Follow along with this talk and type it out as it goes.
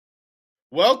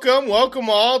Welcome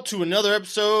all to another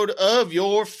episode of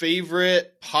your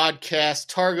favorite podcast.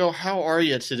 Targo, how are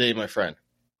you today, my friend?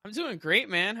 I'm doing great,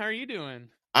 man. How are you doing?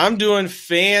 I'm doing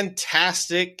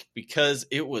fantastic because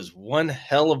it was one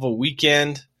hell of a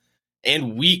weekend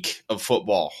and week of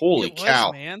football. Holy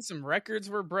cow. Man. Some records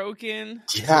were broken.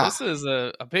 Yeah. So this is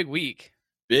a big week.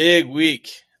 Big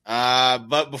week.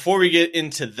 But before we get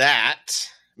into that,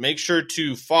 make sure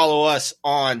to follow us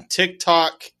on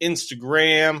TikTok,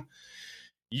 Instagram,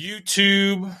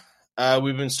 YouTube.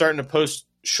 We've been starting to post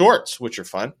shorts, which are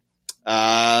fun.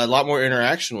 A lot more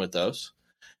interaction with those.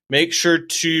 Make sure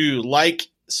to like,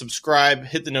 subscribe,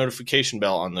 hit the notification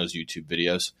bell on those YouTube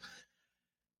videos.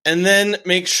 And then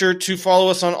make sure to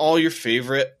follow us on all your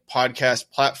favorite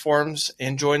podcast platforms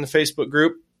and join the Facebook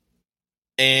group.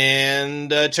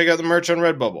 And check out the merch on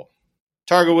Redbubble.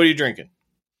 Targo, what are you drinking?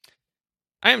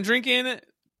 I am drinking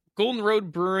Golden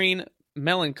Road Brewing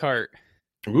Melon Cart.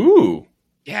 Ooh.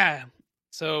 Yeah.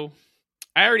 So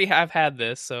I already have had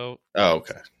this, so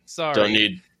okay. Sorry.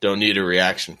 Don't need a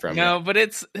reaction from you. No, but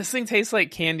this thing tastes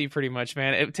like candy pretty much,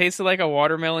 man. It tasted like a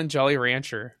watermelon Jolly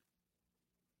Rancher.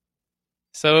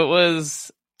 So it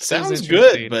was sounds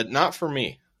good, but not for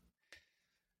me.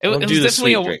 It was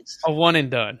definitely a one and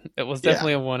done. It was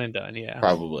definitely a one and done, yeah.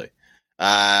 Probably.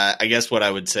 I guess what I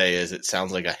would say is it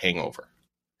sounds like a hangover.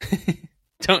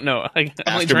 Don't know.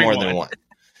 After more than one.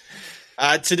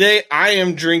 Today I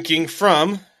am drinking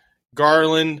from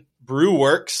Garland Brew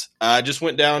Works. Just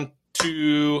went down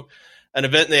to an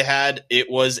event they had. It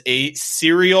was a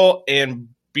cereal and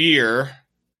beer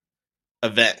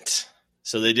event.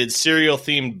 So they did cereal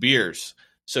themed beers.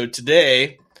 So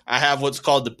today I have what's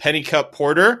called the Penny Cup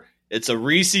Porter. It's a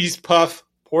Reese's Puff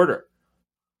Porter.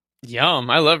 Yum.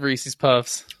 I love Reese's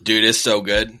Puffs. Dude, it's so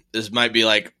good. This might be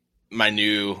like my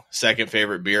new second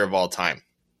favorite beer of all time.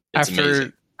 It's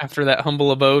amazing. After that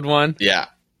Humble Abode one? Yeah,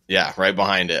 right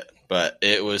behind it. But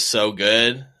it was so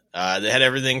good. They had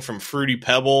everything from Fruity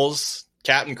Pebbles,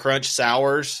 Captain Crunch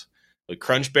Sours with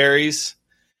Crunch Berries.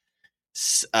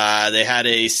 They had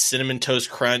a Cinnamon Toast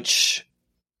Crunch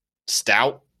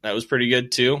Stout. That was pretty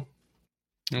good too.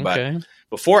 Okay. But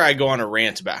before I go on a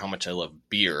rant about how much I love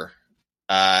beer,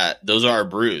 those are our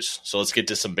brews. So let's get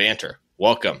to some banter.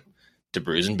 Welcome to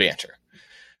Brews and Banter.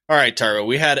 All right, Taro,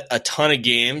 we had a ton of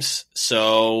games.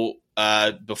 So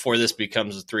before this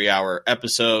becomes a 3-hour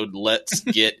episode, let's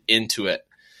get into it.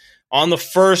 On the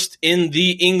first in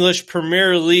the English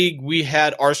Premier League, we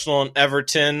had Arsenal and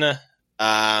Everton.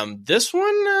 This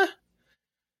one,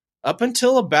 up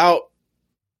until about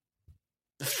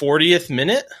the 40th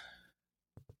minute,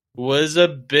 was a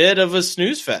bit of a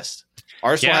snooze fest.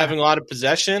 Arsenal having a lot of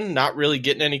possession, not really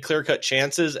getting any clear-cut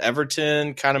chances.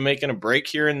 Everton kind of making a break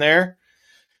here and there.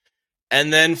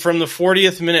 And then from the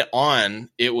 40th minute on,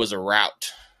 it was a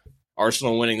rout.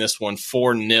 Arsenal winning this one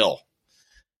 4-0.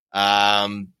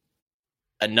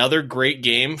 Another great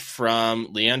game from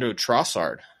Leandro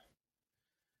Trossard.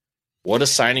 What a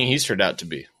signing he's turned out to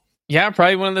be. Yeah,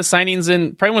 probably one of the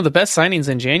best signings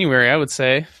in January, I would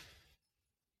say.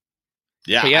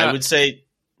 Yeah, I would say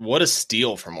what a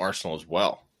steal from Arsenal as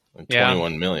well. Like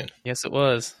 21 million. Yes, it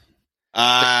was.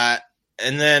 And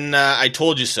then I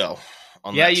told you so.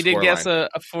 You did guess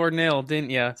a 4-0, didn't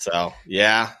you? So,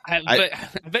 yeah. I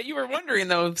bet you were wondering,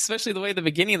 though, especially the way the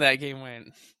beginning of that game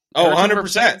went. Oh,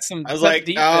 100%. I was like,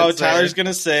 Tyler's going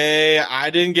to say,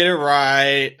 I didn't get it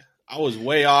right. I was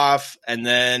way off. And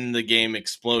then the game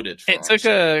exploded. It took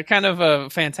a kind of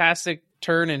a fantastic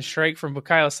turn and strike from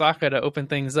Bukayo Saka to open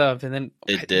things up. And then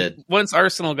it did. Once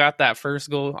Arsenal got that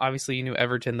first goal, obviously you knew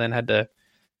Everton then had to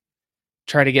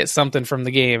try to get something from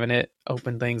the game, and it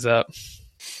opened things up.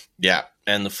 Yeah,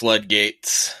 and the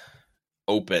floodgates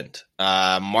opened.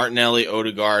 Martinelli,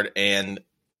 Odegaard, and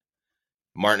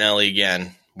Martinelli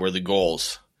again were the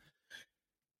goals.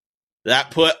 That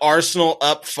put Arsenal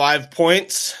up 5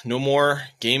 points. No more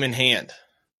game in hand.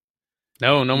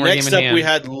 No more Next game in hand.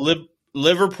 Next up, we had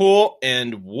Liverpool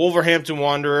and Wolverhampton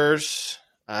Wanderers.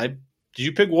 Did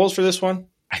you pick Wolves for this one?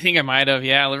 I think I might have.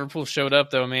 Yeah, Liverpool showed up,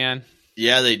 though, man.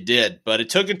 Yeah, they did. But it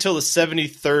took until the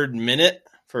 73rd minute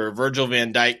for Virgil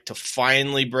van Dijk to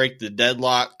finally break the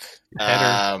deadlock.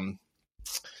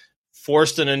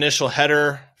 Forced an initial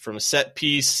header from a set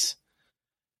piece.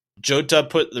 Jota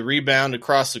put the rebound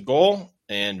across the goal,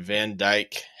 and Van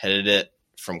Dijk headed it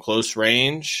from close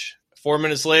range. 4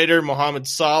 minutes later, Mohamed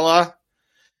Salah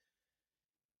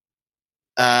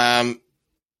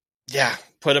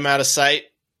put him out of sight.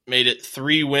 Made it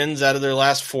 3 wins out of their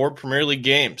last 4 Premier League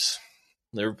games.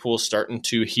 Liverpool starting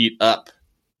to heat up.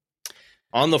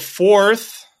 On the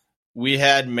 4th, we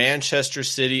had Manchester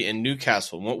City and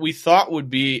Newcastle, what we thought would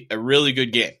be a really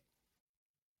good game.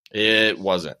 It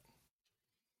wasn't.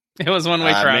 It was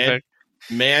one-way traffic.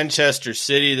 Manchester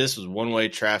City, this was one-way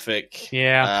traffic.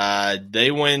 Yeah.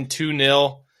 They win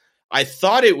 2-0. I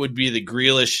thought it would be the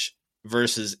Grealish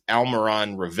versus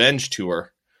Almiron revenge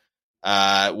tour,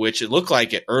 which it looked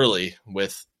like it early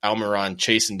with Almiron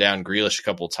chasing down Grealish a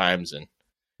couple times and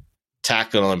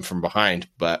tackling him from behind.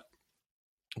 But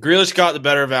Grealish got the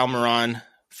better of Almiron.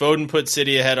 Foden put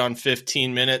City ahead on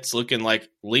 15 minutes, looking like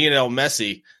Lionel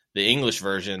Messi, the English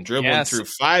version, dribbling through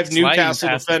 5 Newcastle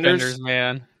defenders.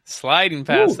 Man. Sliding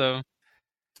past them.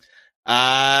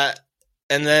 And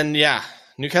then,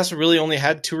 Newcastle really only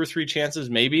had 2 or 3 chances,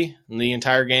 maybe, in the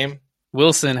entire game.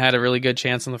 Wilson had a really good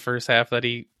chance in the first half that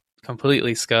he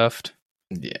completely scuffed.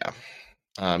 Yeah.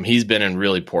 He's been in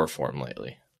really poor form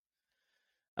lately.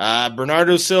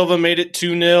 Bernardo Silva made it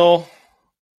 2-0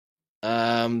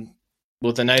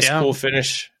 with a nice, cool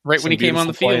finish. Right when he came on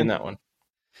the field. In that one.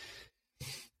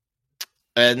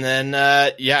 And then,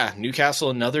 Newcastle,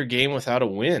 another game without a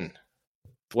win.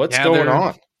 What's going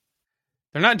on?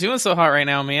 They're not doing so hot right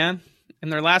now, man. In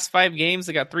their last 5 games,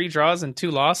 they got 3 draws and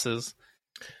 2 losses.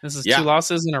 This is 2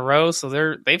 losses in a row,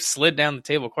 so they've slid down the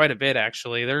table quite a bit,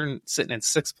 actually. They're sitting in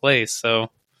 6th place, so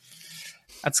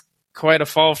that's quite a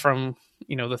fall from,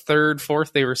 the 3rd,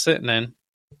 4th they were sitting in.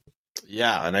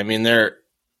 Yeah, and I mean, they're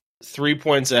 3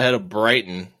 points ahead of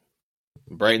Brighton.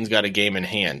 Brighton's got a game in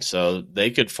hand, so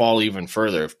they could fall even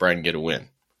further if Brighton get a win.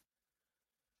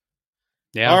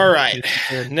 Yeah. All right.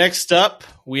 Next up,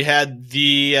 we had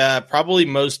the probably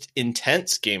most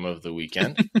intense game of the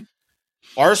weekend.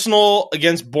 Arsenal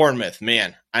against Bournemouth.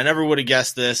 Man, I never would have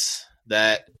guessed this,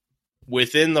 that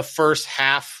within the first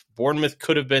half, Bournemouth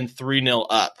could have been 3-0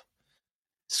 up.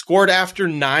 Scored after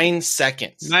 9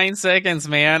 seconds. 9 seconds,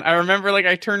 man. I remember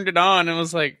I turned it on and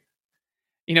was like,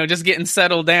 just getting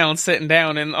settled down, sitting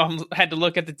down, and had to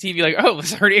look at the TV like, oh,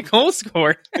 there's already a goal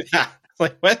scored. Yeah.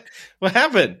 What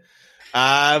happened?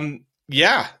 Bournemouth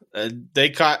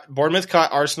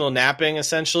caught Arsenal napping,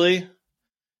 essentially.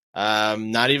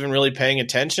 Not even really paying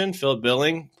attention. Philip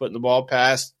Billing putting the ball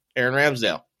past Aaron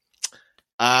Ramsdale.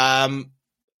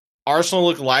 Arsenal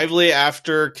looked lively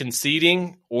after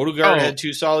conceding. Odegaard had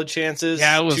 2 solid chances.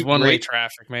 Yeah, it was one-way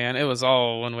traffic, man. It was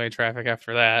all one-way traffic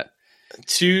after that.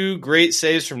 2 great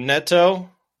saves from Neto,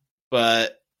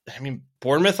 but I mean,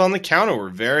 Bournemouth on the counter were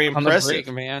very impressive. On the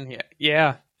break, man.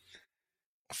 Yeah.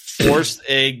 Forced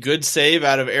a good save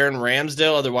out of Aaron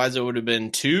Ramsdale, otherwise it would have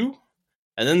been 2.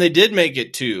 And then they did make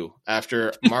it 2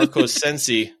 after Marco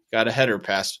Sensi got a header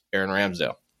past Aaron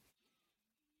Ramsdale.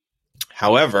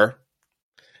 However,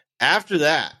 after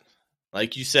that,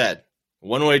 like you said,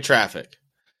 one-way traffic.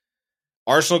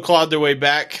 Arsenal clawed their way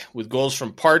back with goals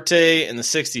from Partey in the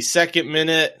 62nd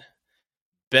minute.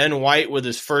 Ben White with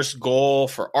his first goal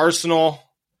for Arsenal.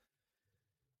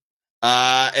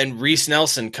 And Reece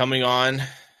Nelson coming on,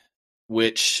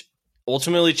 which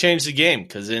ultimately changed the game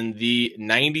because in the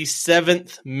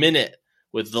 97th minute,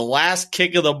 with the last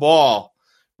kick of the ball,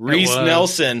 Reece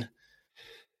Nelson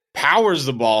powers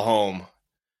the ball home.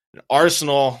 And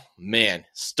Arsenal, man,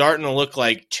 starting to look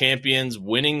like champions,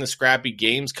 winning the scrappy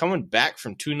games, coming back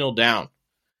from 2-0 down.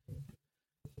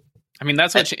 I mean,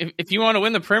 that's what if you want to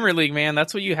win the Premier League, man,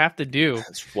 that's what you have to do.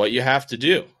 That's what you have to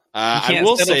do. I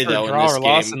will say, though, in this game,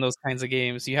 loss in those kinds of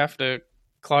games, you have to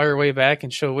claw your way back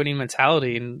and show winning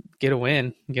mentality and get a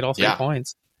win and get all 3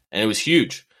 points. And it was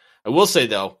huge. I will say,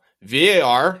 though,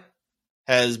 VAR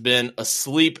has been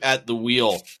asleep at the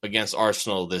wheel against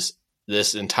Arsenal this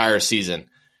entire season.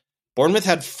 Bournemouth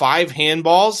had 5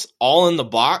 handballs, all in the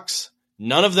box.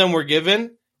 None of them were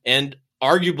given, and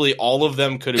arguably all of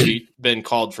them could have been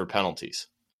called for penalties.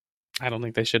 I don't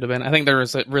think they should have been. I think there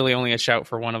was really only a shout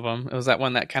for one of them. It was that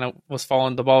one that kind of was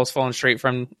falling. The ball was falling straight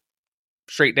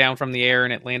down from the air,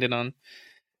 and it landed on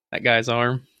that guy's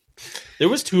arm. There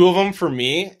was 2 of them for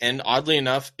me, and oddly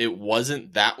enough, it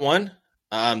wasn't that one.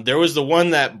 There was the one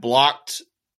that blocked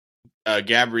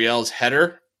Gabriel's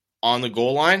header on the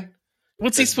goal line.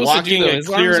 What's he supposed to do, though? His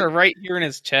arms are right here in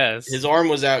his chest. His arm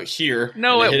was out here.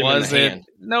 No, it wasn't.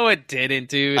 No, it didn't,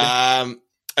 dude. And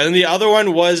the other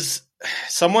one was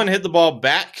someone hit the ball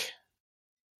back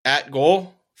at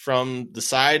goal from the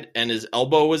side, and his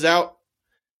elbow was out.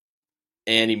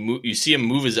 And you see him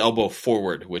move his elbow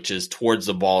forward, which is towards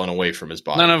the ball and away from his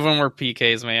body. None of them were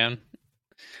PKs, man.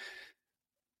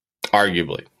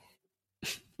 Arguably.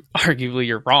 Arguably,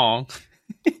 you're wrong.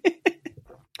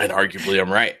 And arguably,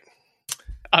 I'm right.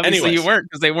 Obviously, you weren't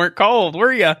because they weren't called,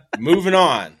 were you? Moving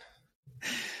on.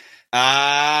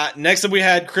 Next up, we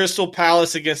had Crystal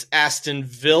Palace against Aston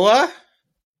Villa.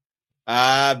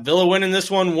 Villa winning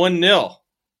this one 1-0.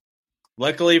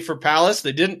 Luckily for Palace,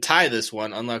 they didn't tie this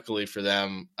one. Unluckily for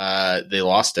them, they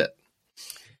lost it.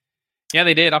 Yeah,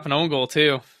 they did, off an own goal,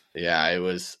 too. Yeah, it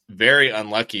was very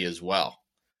unlucky as well.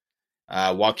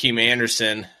 Joaquin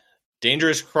Anderson,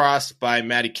 dangerous cross by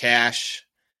Matty Cash.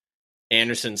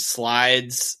 Anderson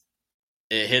slides.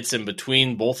 It hits him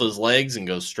between both his legs and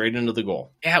goes straight into the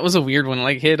goal. Yeah, it was a weird one.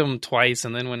 Like, hit him twice,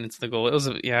 and then when it's the goal, it was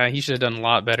he should have done a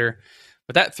lot better.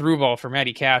 But that through ball for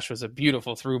Matty Cash was a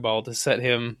beautiful through ball to set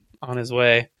him on his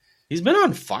way. He's been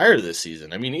on fire this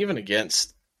season. I mean, even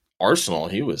against Arsenal,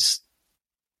 he was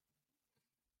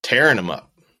tearing him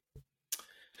up.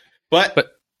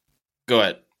 But go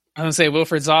ahead. I'm going to say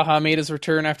Wilfred Zaha made his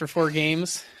return after 4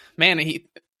 games. Man, he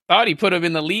thought he put him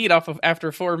in the lead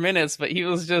after 4 minutes, but he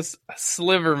was just a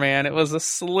sliver, man. It was a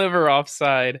sliver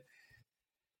offside.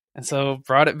 And so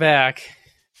brought it back.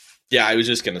 Yeah, I was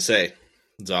just going to say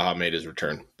Zaha made his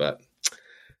return. But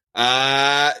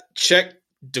check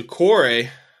Decore,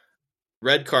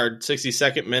 red card,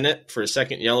 62nd minute for a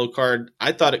second yellow card.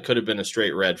 I thought it could have been a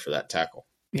straight red for that tackle.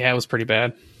 Yeah, it was pretty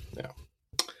bad. Yeah.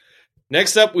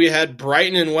 Next up, we had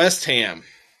Brighton and West Ham.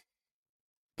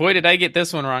 Boy, did I get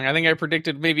this one wrong. I think I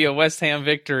predicted maybe a West Ham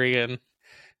victory, and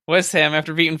West Ham,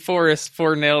 after beating Forest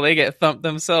 4-0, they get thumped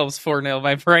themselves 4-0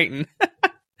 by Brighton.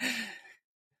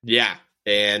 Yeah,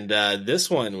 and this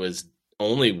one was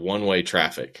only one-way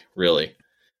traffic, really.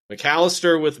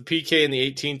 McAllister with a PK in the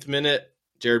 18th minute.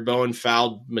 Jared Bowen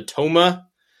fouled Matoma.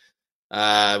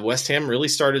 West Ham really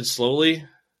started slowly.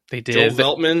 They did.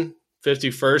 Joel Veltman,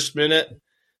 51st minute.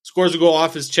 Scores a goal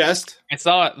off his chest. I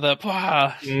saw it.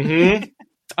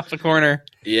 Off the corner.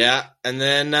 Yeah. And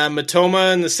then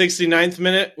Matoma in the 69th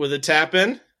minute with a tap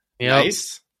in. Yep.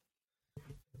 Nice.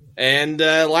 And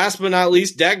last but not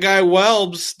least, that guy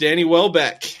Welbs, Danny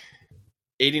Welbeck.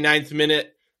 89th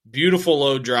minute. Beautiful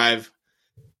low drive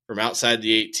from outside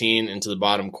the 18 into the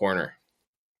bottom corner.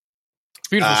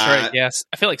 Beautiful strike, yes.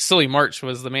 I feel like Sully March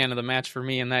was the man of the match for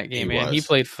me in that game, man. He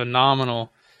played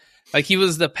phenomenal. Like, he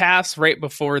was the pass right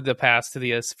before the pass for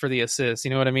the assist.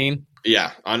 You know what I mean?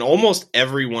 Yeah, on almost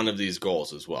every one of these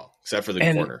goals as well, except for the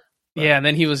corner. But. Yeah, and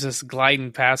then he was just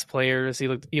gliding past players. He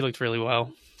looked really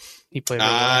well. He played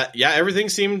really well. Yeah, everything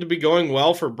seemed to be going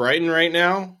well for Brighton right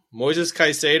now. Moises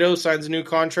Caicedo signs a new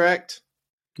contract.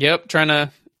 Yep, trying to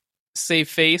save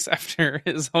face after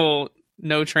his whole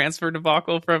no transfer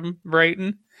debacle from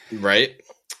Brighton. Right.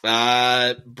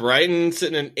 Brighton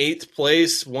sitting in 8th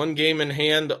place, 1 game in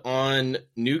hand on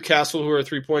Newcastle, who are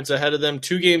 3 points ahead of them,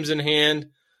 2 games in hand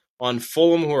on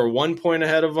Fulham, who are 1 point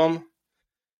ahead of them.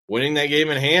 Winning that game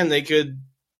in hand, they could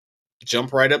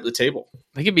jump right up the table.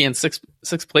 They could be in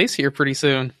sixth place here pretty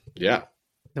soon. Yeah.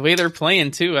 The way they're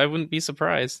playing, too, I wouldn't be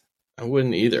surprised. I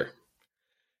wouldn't either.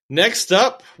 Next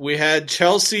up, we had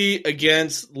Chelsea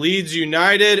against Leeds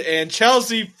United, and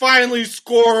Chelsea finally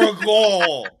score a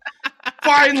goal.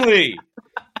 Finally.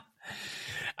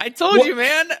 I told you,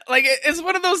 man. Like, it's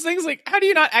one of those things, like, how do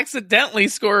you not accidentally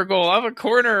score a goal off a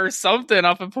corner or something,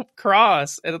 off a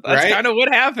cross? That's right? Kind of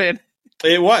what happened.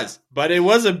 It was, but it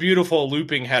was a beautiful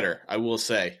looping header, I will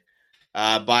say,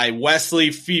 by Wesley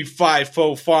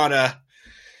Fofana.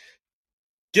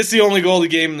 Gets the only goal of the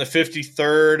game in the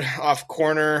 53rd off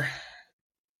corner.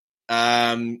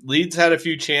 Leeds had a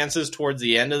few chances towards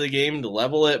the end of the game to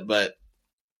level it, but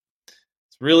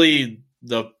it's really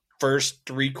the first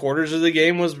 3 quarters of the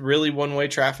game was really one-way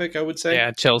traffic, I would say.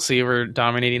 Yeah, Chelsea were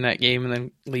dominating that game, and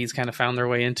then Leeds kind of found their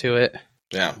way into it.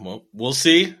 Yeah, well, we'll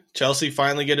see. Chelsea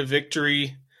finally get a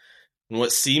victory in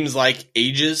what seems like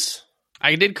ages.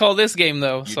 I did call this game,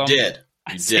 though. You did.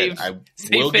 I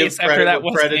will give credit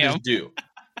where credit is due.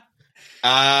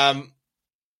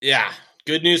 Yeah,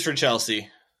 good news for Chelsea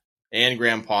and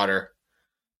Graham Potter,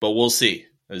 but we'll see.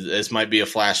 This might be a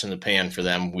flash in the pan for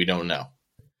them. We don't know.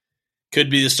 Could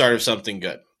be the start of something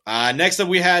good. Next up,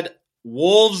 we had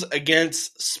Wolves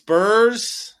against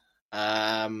Spurs.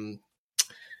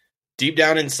 Deep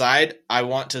down inside, I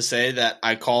want to say that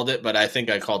I called it, but I think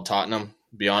I called Tottenham,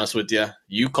 to be honest with you.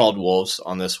 You called Wolves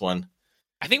on this one.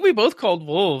 I think we both called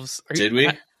Wolves. Did we?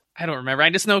 I don't remember.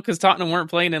 I just know because Tottenham weren't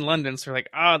playing in London, so we're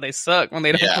like, they suck when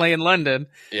they don't play in London.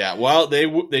 Yeah, well, they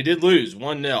did lose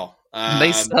 1-0.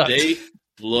 They sucked. They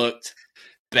looked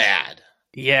bad.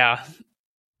 Yeah.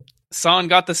 Son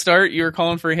got the start. You were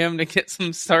calling for him to get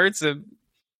some starts, and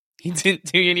he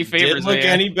didn't do you any favors. Didn't look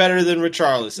any better than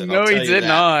Richarlison. No, he did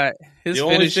not. His the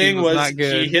only thing was not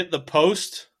good. He hit the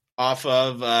post off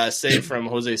of save from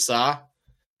Jose Sa.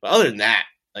 But other than that,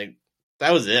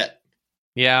 that was it.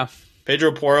 Yeah.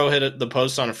 Pedro Porro hit the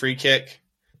post on a free kick,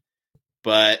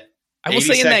 but I will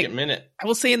say 82nd minute. I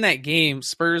will say in that game,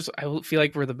 Spurs, I feel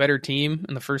like were the better team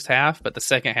in the first half, but the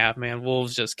second half, man,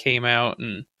 Wolves just came out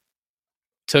and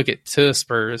took it to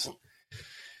Spurs.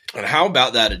 And how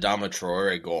about that Adama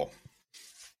Traore goal?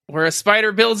 Where a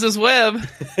spider builds his web.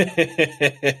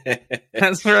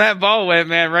 That's where that ball went,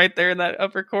 man, right there in that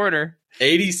upper corner.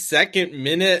 82nd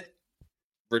minute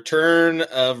return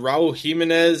of Raul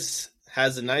Jimenez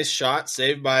has a nice shot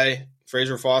saved by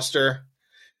Fraser Foster.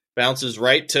 Bounces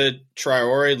right to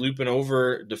Traore, looping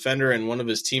over defender and one of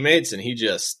his teammates, and he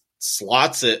just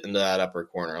slots it into that upper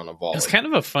corner on a volley. It's kind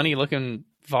of a funny looking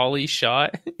volley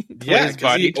shot. Yeah,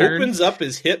 because he opens up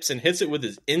his hips and hits it with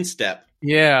his instep.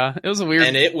 Yeah, it was a weird,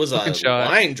 and it was a shot.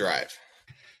 Line drive.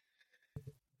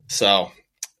 So,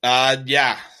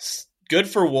 yeah, good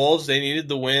for Wolves. They needed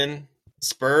the win.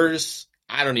 Spurs,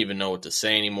 I don't even know what to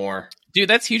say anymore. Dude,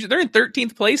 that's huge. They're in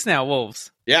 13th place now,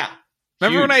 Wolves. Yeah.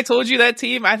 Remember when I told you that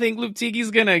team? I think Luke Tigi's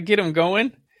going to get them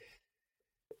going.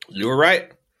 You were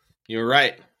right. You were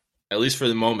right. At least for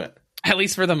the moment. At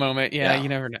least for the moment. Yeah. You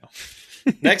never know.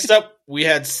 Next up, we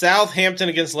had Southampton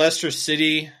against Leicester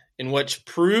City, in which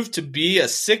proved to be a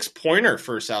 6-pointer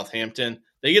for Southampton.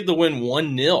 They get the win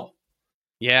 1-0.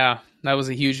 Yeah, that was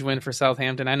a huge win for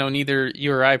Southampton. I know neither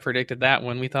you or I predicted that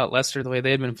one. We thought Leicester, the way they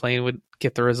had been playing, would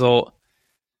get the result.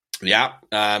 Yeah,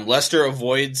 Southampton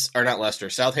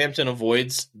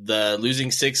avoids the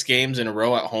losing 6 games in a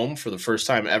row at home for the first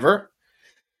time ever.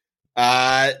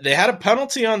 They had a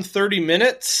penalty on 30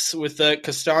 minutes with the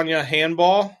Castagna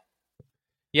handball.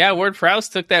 Yeah, Ward-Prowse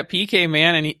took that PK,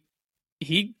 man, and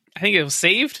he I think it was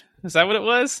saved. Is that what it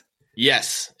was?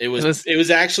 Yes, it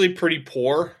was actually pretty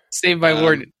poor. Saved by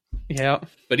Ward. Yeah.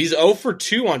 But he's 0 for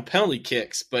 2 on penalty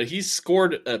kicks, but he's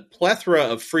scored a plethora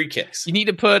of free kicks. You need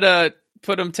to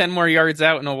put him 10 more yards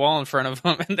out in a wall in front of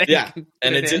him. And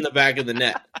and it's in the back of the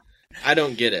net. I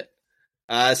don't get it.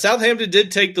 Southampton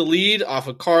did take the lead off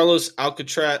of Carlos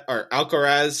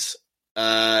Alcaraz.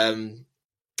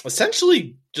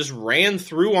 Essentially just ran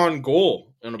through on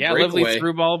goal on a breakaway. Lovely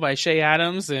through ball by Shea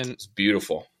Adams, and it's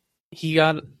beautiful. He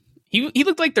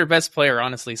looked like their best player,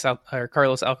 honestly.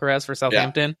 Carlos Alcaraz for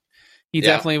Southampton. He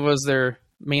definitely was their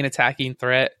main attacking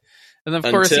threat. And of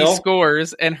course he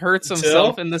scores and hurts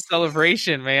himself in the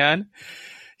celebration, man.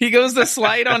 He goes to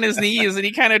slide on his knees and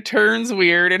he kind of turns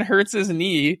weird and hurts his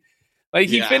knee. Like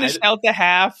he finished out the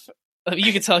half.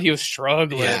 You could tell he was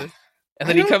struggling. Yeah. And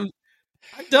then he comes.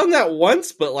 I've done that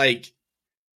once, but like,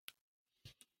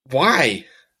 why?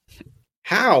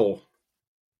 How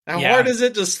hard is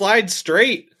it to slide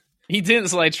straight? He didn't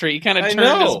slide straight. He kind of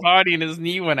turned his body and his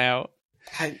knee went out.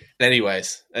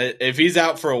 Anyways, if he's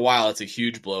out for a while, it's a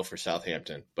huge blow for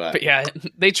Southampton. But yeah,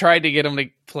 they tried to get him to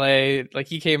play. Like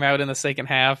he came out in the second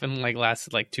half and like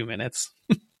lasted like 2 minutes.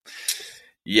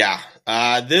 Yeah,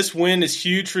 this win is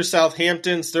huge for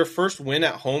Southampton. It's their first win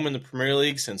at home in the Premier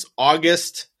League since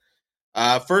August.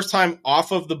 First time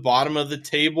off of the bottom of the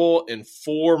table in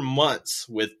 4 months,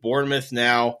 with Bournemouth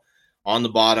now on the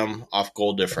bottom off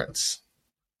goal difference.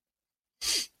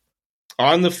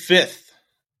 On the 5th,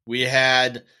 we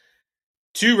had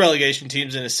 2 relegation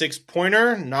teams in a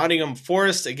 6-pointer. Nottingham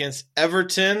Forest against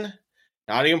Everton.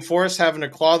 Nottingham Forest having to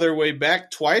claw their way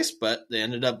back twice, but they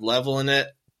ended up leveling it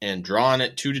and drawing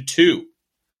it 2-2.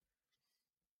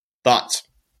 Thoughts?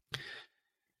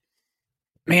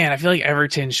 Man, I feel like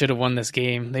Everton should have won this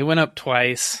game. They went up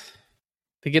twice.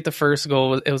 They get the first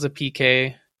goal. It was a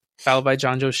PK. Foul by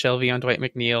John Joe Shelby on Dwight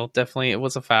McNeil. Definitely, it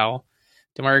was a foul.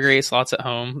 DeMar Gray slots at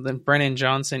home. Then Brennan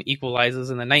Johnson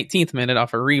equalizes in the 19th minute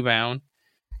off a rebound.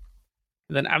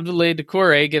 Then Abdoulaye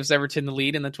Doucouré gives Everton the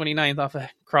lead in the 29th off a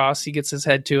cross. He gets his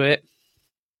head to it.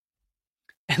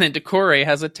 And then Doucouré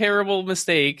has a terrible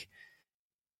mistake,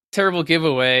 terrible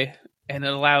giveaway, and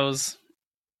it allows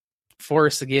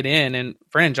Forrest to get in. And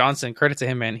Brennan Johnson, credit to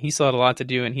him, man. He still had a lot to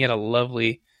do, and he had a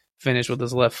lovely finish with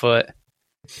his left foot.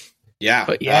 Yeah.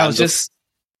 But yeah, it was just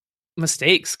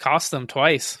mistakes. Cost them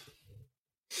twice.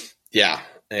 Yeah,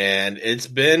 and it's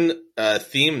been a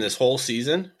theme this whole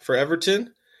season for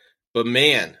Everton. But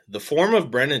man, the form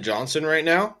of Brennan Johnson right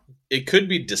now, it could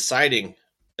be deciding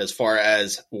as far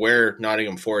as where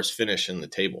Nottingham Forest finish in the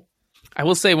table. I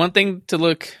will say one thing to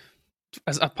look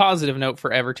as a positive note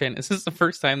for Everton. This is the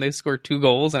first time they've scored 2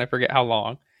 goals, and I forget how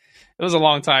long. It was a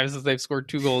long time since they've scored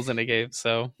 2 goals in a game,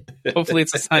 so hopefully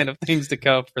it's a sign of things to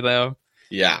come for them.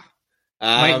 Yeah.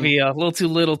 Might be a little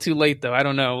too late, though. I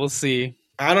don't know. We'll see.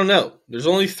 I don't know. There's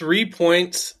only 3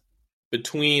 points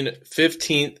between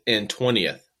 15th and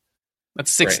 20th.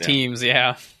 That's 6 teams,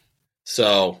 yeah.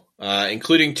 So,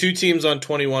 including 2 teams on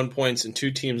 21 points and 2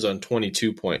 teams on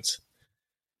 22 points.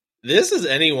 This is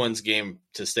anyone's game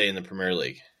to stay in the Premier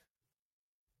League.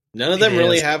 None of them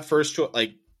really have first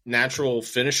like natural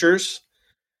finishers.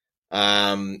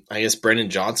 I guess Brendan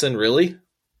Johnson, really,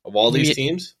 of all these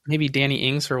teams. Maybe Danny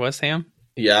Ings for West Ham.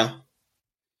 Yeah.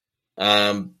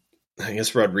 I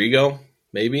guess Rodrigo,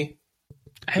 maybe.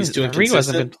 He's too inconsistent. Rodrigo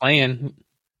hasn't been playing.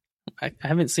 I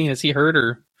haven't seen. Is he hurt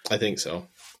or? I think so.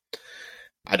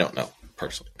 I don't know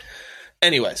personally.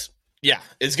 Anyways, yeah,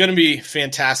 it's going to be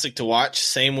fantastic to watch.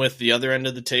 Same with the other end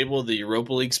of the table, the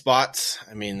Europa League spots.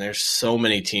 I mean, there's so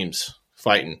many teams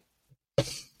fighting.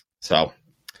 So,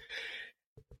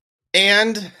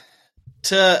 and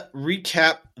to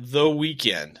recap the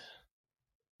weekend,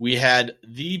 we had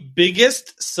the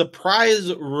biggest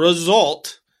surprise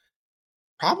result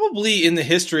probably in the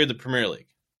history of the Premier League.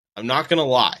 I'm not going to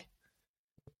lie.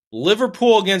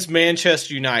 Liverpool against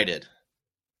Manchester United.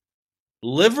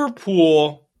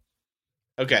 Liverpool.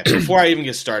 Okay, before I even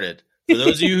get started, for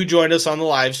those of you who joined us on the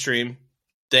live stream,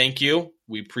 thank you.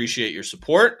 We appreciate your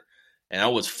support, and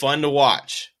it was fun to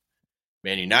watch.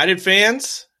 Man United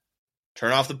fans,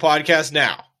 turn off the podcast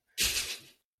now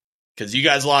because you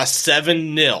guys lost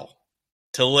 7-0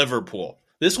 to Liverpool.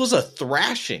 This was a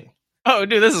thrashing. Oh,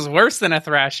 dude, this is worse than a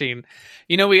thrashing.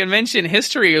 You know, we had mentioned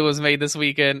history was made this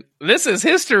weekend. This is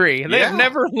history. They have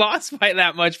never lost by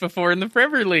that much before in the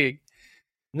Premier League.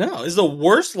 No, it's the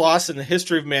worst loss in the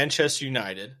history of Manchester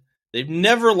United. They've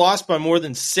never lost by more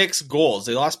than 6 goals.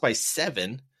 They lost by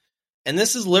 7. And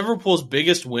this is Liverpool's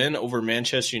biggest win over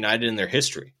Manchester United in their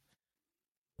history.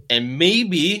 And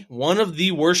maybe one of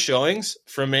the worst showings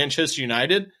from Manchester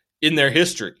United in their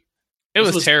history. It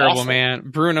was terrible, awful. Man.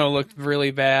 Bruno looked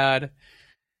really bad.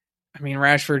 I mean,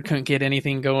 Rashford couldn't get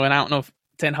anything going. I don't know if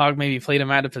Ten Hag maybe played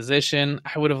him out of position.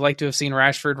 I would have liked to have seen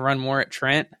Rashford run more at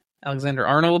Trent,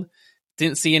 Alexander-Arnold.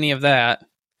 Didn't see any of that.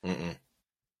 Mm-mm.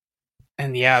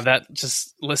 And yeah, that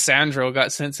just Lissandro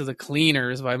got sent to the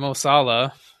cleaners by Mo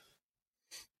Salah.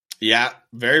 Yeah,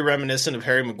 very reminiscent of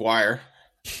Harry Maguire.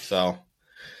 So,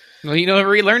 well, you know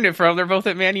where he learned it from. They're both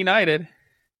at Man United.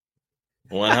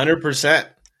 100%.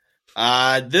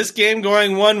 This game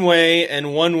going one way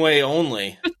and one way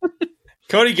only.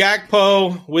 Cody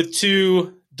Gakpo with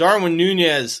 2, Darwin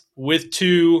Nunez with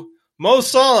 2, Mo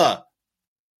Salah,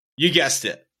 you guessed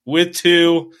it, with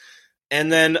 2, and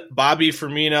then Bobby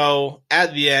Firmino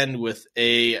at the end with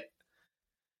a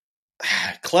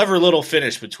clever little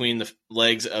finish between the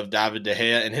legs of David De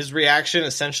Gea, and his reaction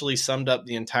essentially summed up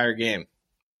the entire game.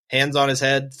 Hands on his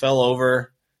head, fell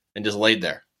over, and just laid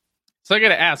there. So I got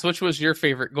to ask, which was your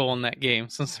favorite goal in that game,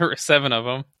 since there were 7 of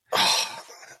them? Oh,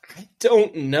 I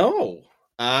don't know.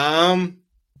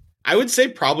 I would say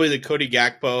probably the Cody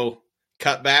Gakpo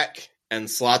cutback and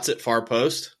slots at far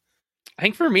post. I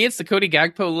think for me, it's the Cody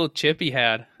Gakpo little chip he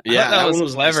had. Yeah, that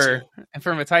was clever. Nice, and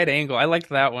from a tight angle, I liked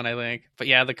that one, I think. But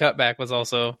yeah, the cutback was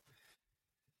also...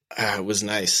 it was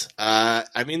nice.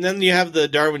 I mean, then you have the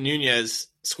Darwin Nunez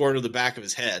scored with the back of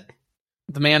his head.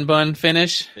 The man bun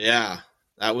finish. Yeah,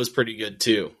 that was pretty good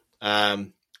too.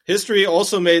 History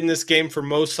also made in this game for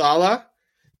Mo Salah,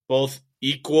 both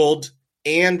equaled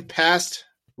and passed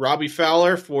Robbie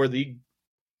Fowler for the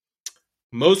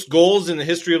most goals in the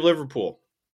history of Liverpool.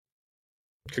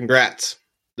 Congrats.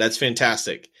 That's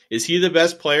fantastic. Is he the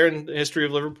best player in the history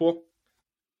of Liverpool?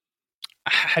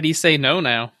 How do you say no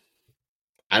now?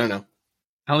 I don't know.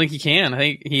 I don't think he can. I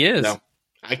think he is. No,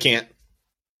 I can't.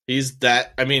 He's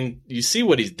that. I mean, you see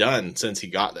what he's done since he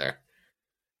got there.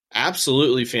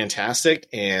 Absolutely fantastic.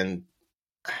 And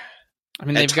I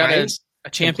mean, they've got a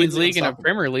Champions League and a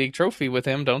Premier League trophy with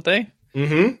him, don't they?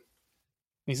 Mm-hmm.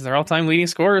 He's their all-time leading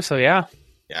scorer, so yeah.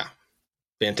 Yeah.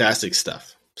 Fantastic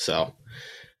stuff. So,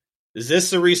 is this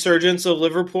the resurgence of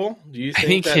Liverpool? Do you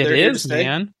think that it is,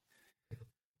 man?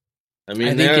 I mean,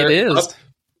 I think it is.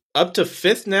 Up to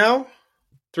 5th now,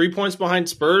 3 points behind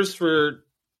Spurs for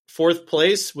 4th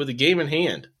place with a game in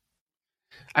hand.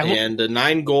 And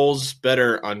 9 goals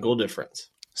better on goal difference.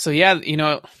 So, yeah, you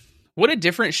know, what a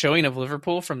different showing of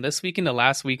Liverpool from this weekend to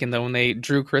last weekend, though, when they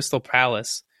drew Crystal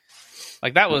Palace.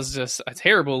 Like, that was just a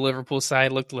terrible Liverpool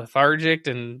side. Looked lethargic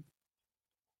and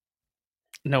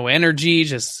no energy,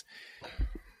 just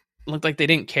looked like they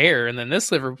didn't care. And then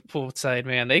this Liverpool side,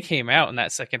 man, they came out in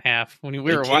that second half when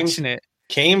we were watching it.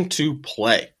 Came to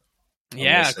play.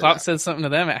 Yeah, Klopp said something to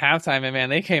them at halftime, and man,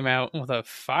 they came out with a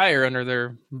fire under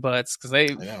their butts because they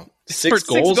 6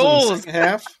 goals in the second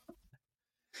half.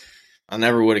 I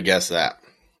never would have guessed that.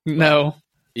 No.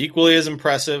 But equally as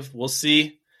impressive. We'll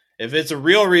see if it's a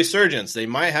real resurgence. They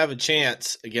might have a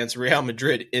chance against Real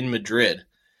Madrid in Madrid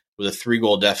with a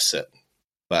 3-goal deficit,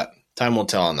 but time will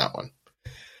tell on that one.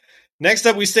 Next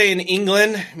up, we stay in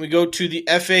England. We go to the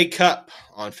FA Cup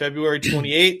on February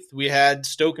 28th. We had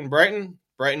Stoke and Brighton.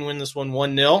 Brighton win this one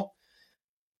 1-0.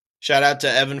 Shout out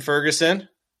to Evan Ferguson.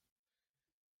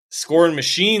 Scoring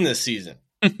machine this season.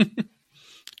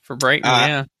 For Brighton,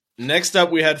 yeah. Next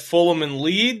up, we had Fulham and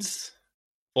Leeds.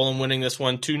 Fulham winning this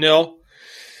one 2-0.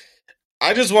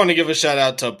 I just want to give a shout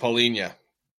out to Paulinho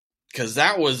because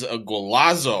that was a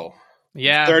golazo.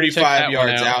 Yeah, 35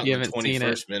 yards out in the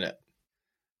 21st minute.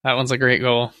 That one's a great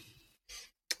goal.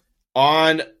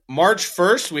 On March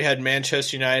 1st, we had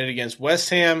Manchester United against West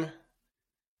Ham.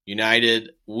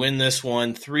 United win this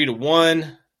one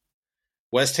 3-1.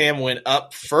 West Ham went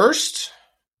up first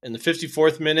in the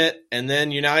 54th minute, and then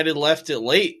United left it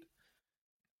late.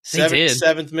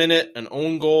 77th minute, an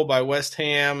own goal by West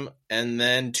Ham, and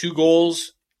then 2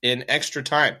 goals in extra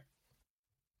time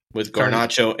with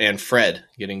Garnacho and Fred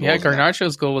getting goals. Yeah,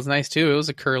 Garnacho's goal was nice too. It was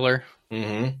a curler.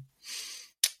 Mm-hmm.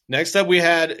 Next up, we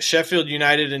had Sheffield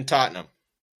United and Tottenham.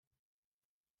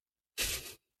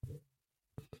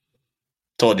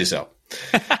 Told you so.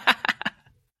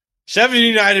 Sheffield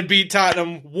United beat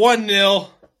Tottenham 1-0.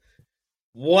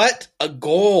 What a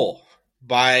goal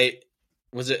by,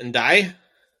 was it Ndai?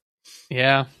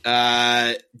 Yeah.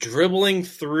 Dribbling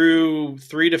through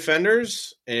 3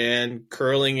 defenders and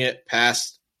curling it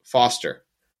past Foster.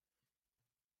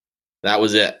 That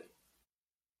was it.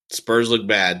 Spurs look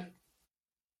bad.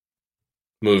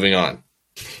 Moving on.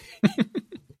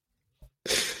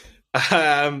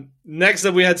 Next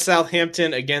up, we had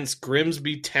Southampton against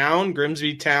Grimsby Town.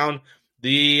 Grimsby Town,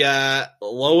 the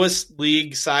lowest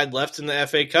league side left in the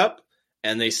FA Cup,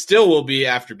 and they still will be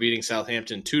after beating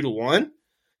Southampton 2-1.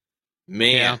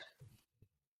 Man, yeah.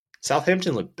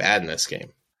 Southampton looked bad in this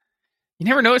game. You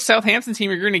never know what Southampton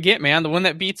team you're going to get, man. The one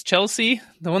that beats Chelsea,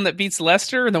 the one that beats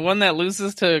Leicester, and the one that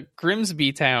loses to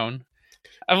Grimsby Town.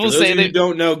 I will say that you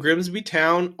don't know, Grimsby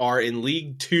Town are in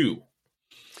League 2.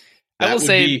 I will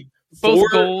say both 4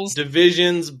 goals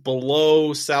divisions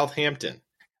below Southampton.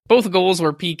 Both goals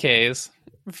were PKs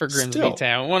for Grimsby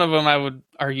Town. One of them I would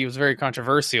argue was very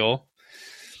controversial.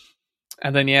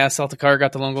 And then Celtic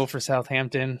got the lone goal for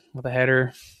Southampton with a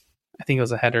header. I think it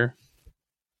was a header.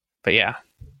 But yeah.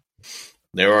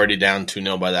 They were already down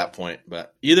 2-0 by that point.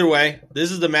 But either way, this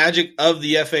is the magic of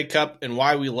the FA Cup and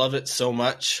why we love it so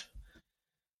much.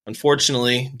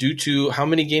 Unfortunately, due to how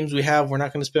many games we have, we're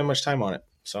not going to spend much time on it.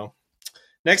 So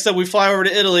next up, we fly over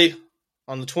to Italy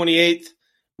on the 28th.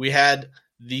 We had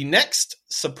the next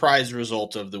surprise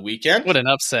result of the weekend. What an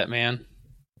upset, man.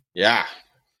 Yeah.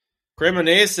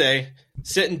 Cremonese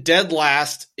sitting dead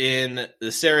last in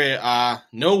the Serie A.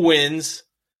 No wins.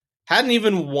 Hadn't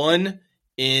even won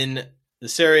in the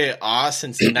Serie A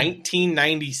since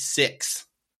 1996.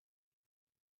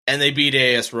 And they beat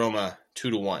AS Roma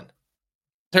 2-1.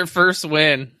 Their first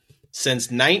win since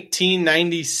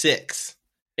 1996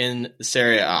 in the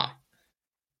Serie A.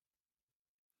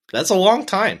 That's a long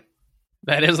time.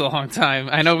 That is a long time.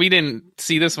 I know we didn't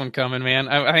see this one coming, man.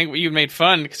 I think you made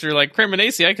fun because you're like,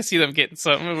 Cremonese, I could see them getting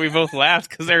something. And we both laughed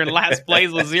because they're in last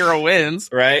place with 0 wins.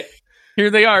 Right. Here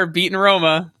they are, beating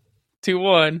Roma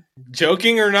 2-1.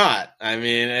 Joking or not, I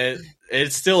mean,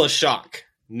 it's still a shock.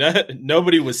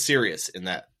 Nobody was serious in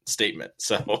that statement.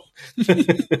 So,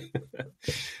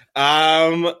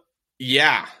 Frank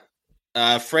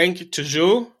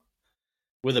Tejou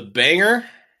with a banger,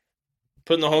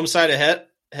 putting the home side ahead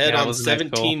on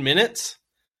 17 minutes.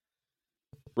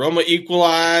 Roma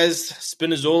equalized.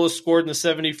 Spinazzola scored in the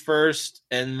 71st,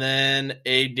 and then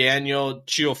a Daniel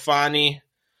Ciofani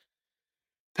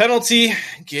penalty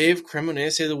gave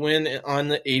Cremonese the win on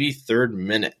the 83rd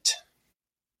minute.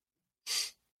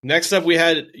 Next up, we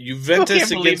had Juventus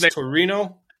against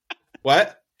Torino.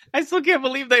 What? I still can't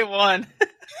believe they won.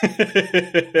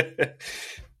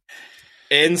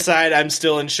 Inside, I'm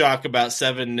still in shock about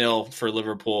 7-0 for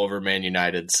Liverpool over Man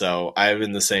United, so I'm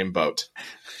in the same boat.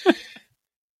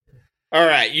 All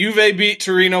right, Juve beat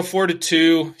Torino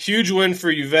 4-2. Huge win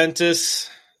for Juventus.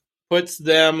 Puts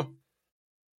them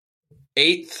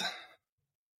 8th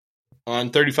on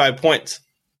 35 points.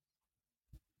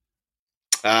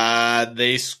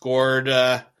 They scored,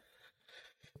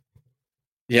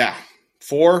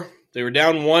 4. They were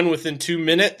down 1 within 2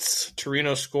 minutes.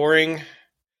 Torino scoring.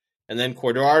 And then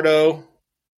Cuadrado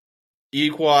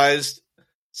equalized.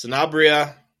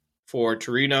 Sanabria for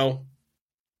Torino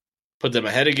put them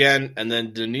ahead again. And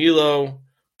then Danilo,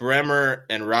 Bremer,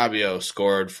 and Rabiot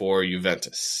scored for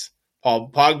Juventus. Paul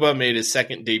Pogba made his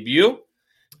second debut.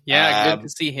 Yeah, good to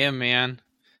see him, man.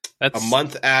 That's a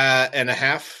month and a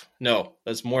half. No,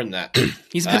 that's more than that.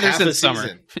 He's been there since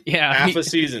summer. Yeah, half a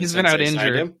season. He's been out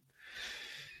injured, him,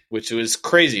 which was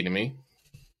crazy to me.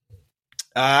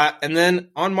 And then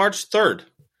on March 3rd,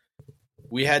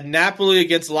 we had Napoli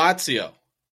against Lazio.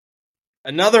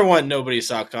 Another one nobody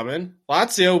saw coming.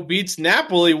 Lazio beats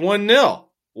Napoli 1-0.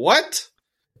 What?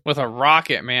 With a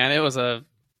rocket, man.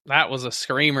 That was a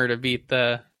screamer to beat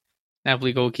the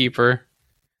Napoli goalkeeper.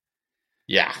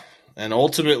 Yeah. And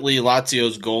ultimately,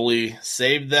 Lazio's goalie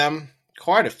saved them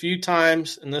quite a few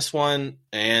times in this one,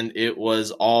 and it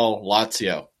was all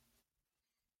Lazio.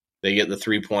 They get the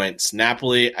 3 points.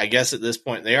 Napoli, I guess at this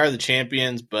point, they are the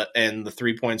champions, and the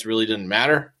 3 points really didn't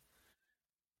matter.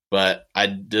 But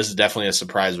this is definitely a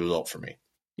surprise result for me.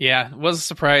 Yeah, it was a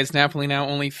surprise. Napoli now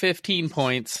only 15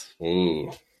 points.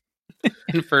 Ooh.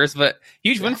 In first, but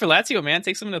huge win for Lazio, man.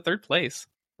 Takes them into third place.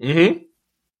 Mm-hmm.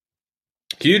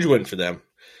 Huge win for them.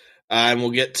 And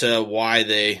we'll get to why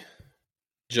they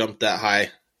jumped that high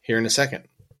here in a second.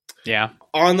 Yeah.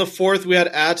 On the 4th, we had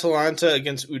Atalanta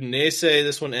against Udinese.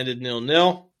 This one ended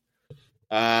 0-0.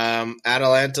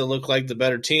 Atalanta looked like the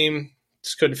better team.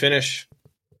 Just couldn't finish.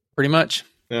 Pretty much.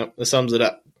 No, that sums it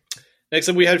up. Next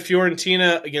up, we had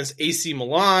Fiorentina against AC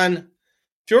Milan.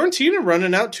 Fiorentina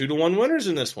running out 2-1 winners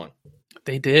in this one.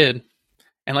 They did.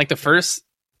 And like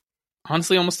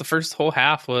almost the first whole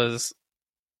half was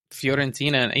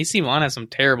Fiorentina, and AC Milan has some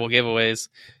terrible giveaways.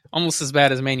 Almost as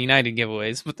bad as Man United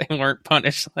giveaways, but they weren't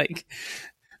punished like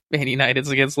Man United's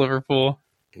against Liverpool.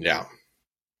 Yeah.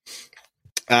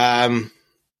 Yeah,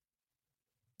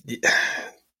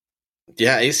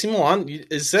 AC Milan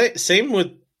is same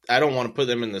with, I don't want to put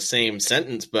them in the same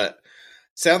sentence, but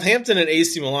Southampton and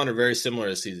AC Milan are very similar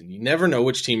this season. You never know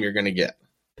which team you're going to get.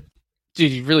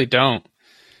 Dude, you really don't.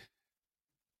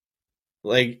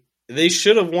 Like, they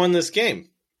should have won this game.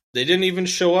 They didn't even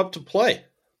show up to play.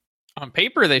 On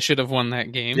paper, they should have won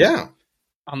that game. Yeah.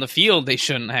 On the field, they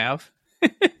shouldn't have.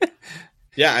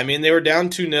 Yeah, I mean, they were down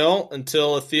 2-0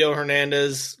 until a Theo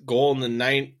Hernandez goal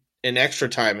in extra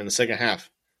time in the second half.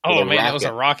 Oh, man, it was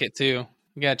a rocket, too.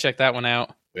 You got to check that one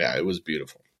out. Yeah, it was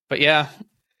beautiful. But, yeah.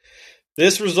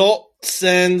 This result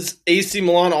sends AC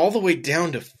Milan all the way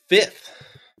down to 5th.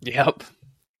 Yep.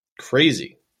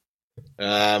 Crazy.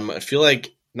 I feel like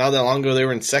not that long ago they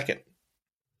were in 2nd.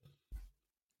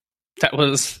 That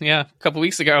was, a couple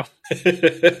weeks ago.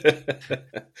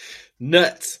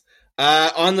 Nuts.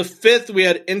 On the 5th, we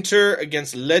had Inter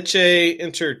against Lecce.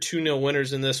 Inter 2-0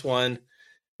 winners in this one.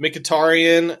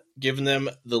 Mkhitaryan giving them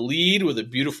the lead with a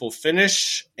beautiful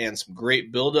finish and some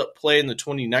great build-up play in the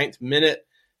 29th minute.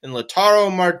 And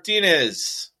Lautaro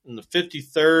Martinez in the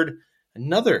 53rd.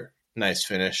 Another nice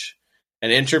finish.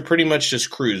 And Inter pretty much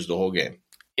just cruised the whole game.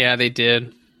 Yeah, they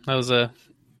did. That was a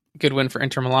good win for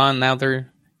Inter Milan. Now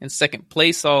they're in second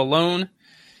place all alone.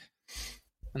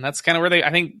 And that's kind of where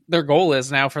I think their goal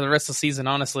is now for the rest of the season,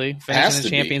 honestly. Finish in the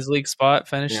Champions League spot,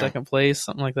 finish second place,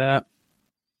 something like that.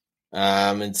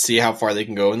 And see how far they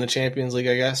can go in the Champions League,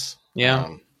 I guess.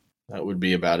 Yeah. That would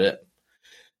be about it.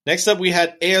 Next up, we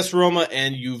had AS Roma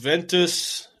and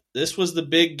Juventus. This was the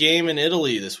big game in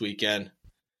Italy this weekend.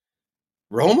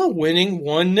 Roma winning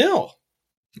 1-0.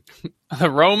 The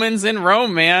Romans in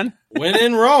Rome, man. Win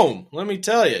in Rome. Let me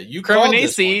tell you. You called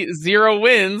this one. 0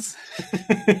 wins.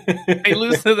 They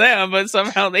lose to them, but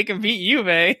somehow they can beat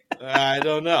Juve. I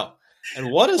don't know.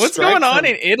 And what's going on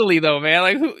in Italy, though, man?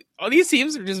 Like, all these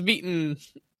teams are just beating.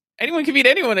 Anyone can beat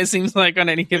anyone, it seems like, on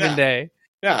any given day.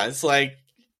 Yeah, it's like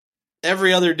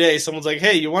every other day, someone's like,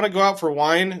 hey, you want to go out for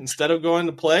wine instead of going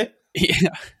to play? Yeah.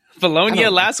 Bologna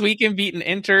last weekend beating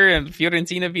Inter, and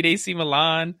Fiorentina beat AC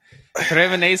Milan.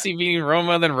 Cremonese beating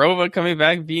Roma, then Roma coming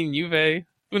back beating Juve.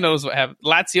 Who knows what happened?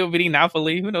 Lazio beating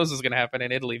Napoli. Who knows what's going to happen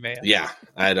in Italy, man? Yeah,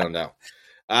 I don't know.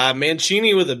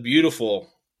 Mancini with a beautiful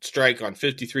strike on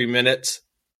 53 minutes.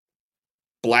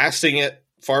 Blasting it,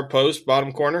 far post,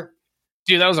 bottom corner.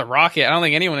 Dude, that was a rocket. I don't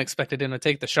think anyone expected him to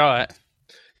take the shot.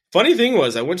 Funny thing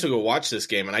was, I went to go watch this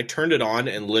game, and I turned it on,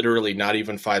 and literally not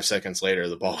even 5 seconds later,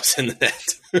 the ball was in the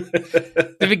net.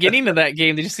 The beginning of that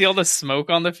game, did you see all the smoke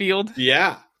on the field?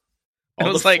 Yeah. All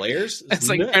it was like flares? It's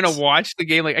like trying to watch the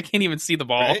game. Like, I can't even see the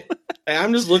ball. Right?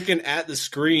 I'm just looking at the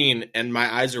screen, and my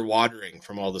eyes are watering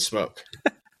from all the smoke.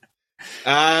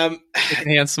 Hand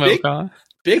smoke on.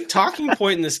 Big talking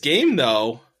point in this game,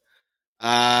 though,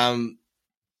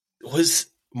 was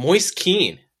Moise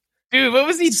Kean. Dude, what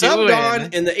was he doing? Subbed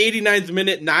on in the 89th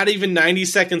minute, not even 90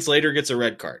 seconds later, gets a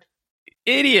red card.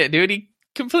 Idiot, dude. He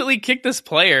completely kicked this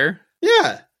player.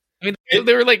 Yeah. I mean,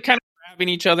 they were like kind of grabbing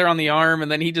each other on the arm, and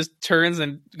then he just turns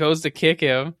and goes to kick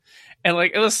him. And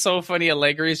like, it was so funny.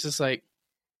 Allegri's just like,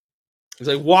 he's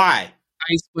like, why?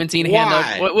 He's squinting, hand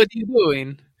up. What are you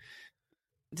doing?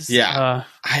 Just, you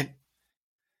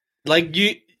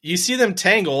see them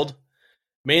tangled.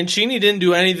 Mancini didn't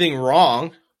do anything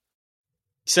wrong.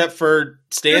 Except for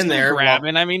stand there.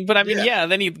 Grabbing.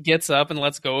 Then he gets up and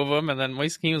lets go of him. And then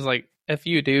Moise Kean was like, F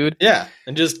you, dude. Yeah,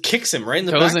 and just kicks him right in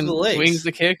the back of the legs. Swings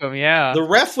to kick him, yeah. The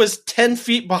ref was 10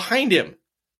 feet behind him.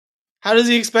 How does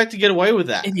he expect to get away with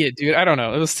that? Idiot, dude. I don't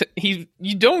know. It was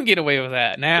you don't get away with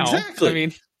that now. Exactly. I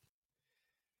mean,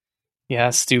 yeah,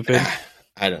 stupid.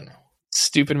 I don't know.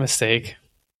 Stupid mistake.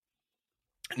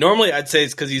 Normally, I'd say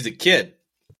it's because he's a kid.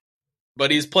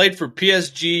 But he's played for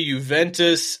PSG,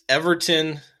 Juventus,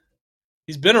 Everton.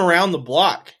 He's been around the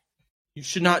block. You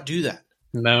should not do that.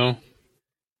 No.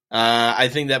 I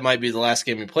think that might be the last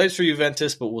game he plays for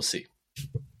Juventus, but we'll see.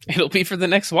 It'll be for the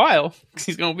next while.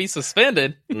 He's going to be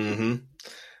suspended. Mm-hmm.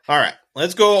 All right.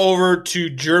 Let's go over to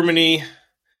Germany.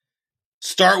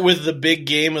 Start with the big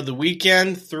game of the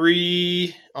weekend.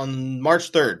 On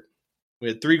March 3rd. We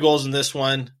had 3 goals in this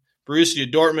one.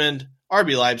 Borussia Dortmund,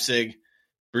 RB Leipzig.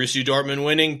 Borussia Dortmund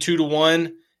winning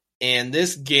 2-1. And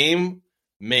this game,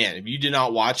 man, if you did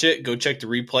not watch it, go check the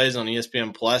replays on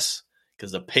ESPN Plus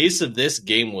because the pace of this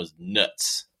game was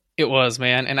nuts. It was,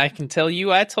 man. And I can tell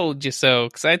you I told you so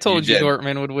because I told you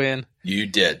Dortmund would win. You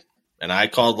did. And I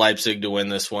called Leipzig to win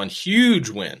this one. Huge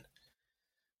win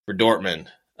for Dortmund.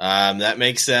 That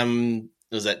makes them,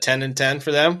 was that 10-10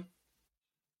 for them?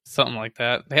 Something like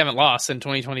that. They haven't lost in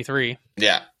 2023.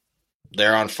 Yeah.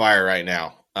 They're on fire right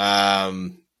now.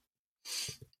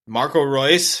 Marco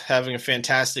Reus having a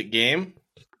fantastic game.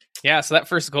 Yeah, so that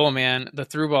first goal, man, the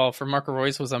through ball for Marco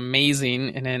Reus was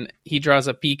amazing. And then he draws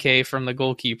a PK from the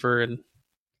goalkeeper, and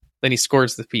then he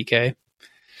scores the PK.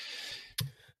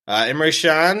 Emre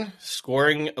Can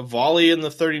scoring a volley in the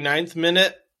 39th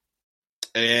minute.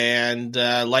 And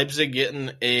Leipzig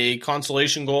getting a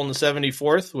consolation goal in the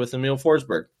 74th with Emil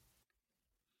Forsberg.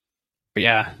 But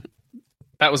yeah,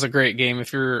 that was a great game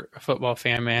if you're a football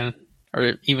fan, man.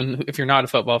 Or even if you're not a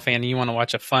football fan and you want to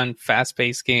watch a fun,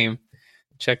 fast-paced game,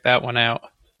 check that one out.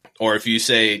 Or if you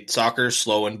say soccer's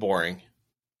slow and boring.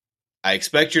 I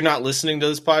expect you're not listening to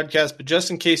this podcast, but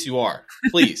just in case you are,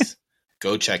 please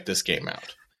go check this game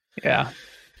out. Yeah.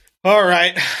 All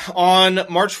right. On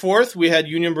March 4th, we had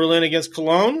Union Berlin against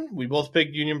Cologne. We both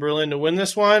picked Union Berlin to win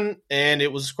this one, and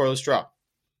it was a scoreless draw.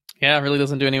 Yeah, it really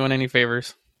doesn't do anyone any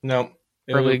favors. No.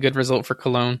 Probably a good result for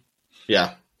Cologne.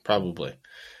 Yeah, probably.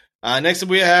 Next up,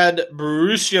 we had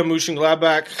Borussia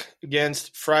Mönchengladbach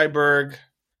against Freiburg.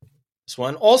 This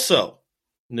one also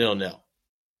 0-0.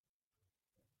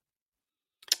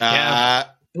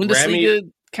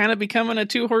 Bundesliga kind of becoming a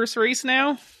 2-horse race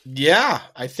now. Yeah,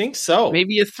 I think so.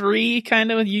 Maybe a 3,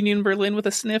 kind of Union Berlin with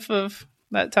a sniff of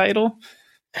that title.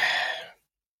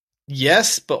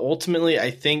 Yes, but ultimately,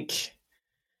 I think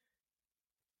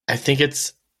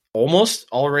it's almost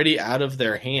already out of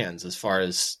their hands as far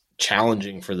as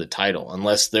challenging for the title,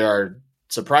 unless there are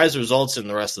surprise results in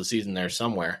the rest of the season there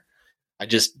somewhere.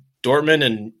 Dortmund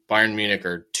and Bayern Munich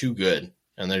are too good,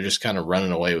 and they're just kind of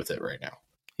running away with it right now.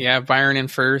 Yeah, Bayern in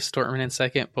first, Dortmund in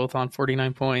second, both on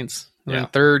 49 points. And then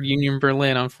third, Union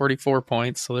Berlin on 44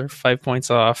 points, so they're 5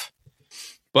 points off.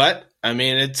 But, I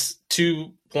mean, it's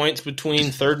 2 points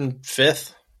between third and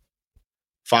fifth,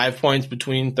 5 points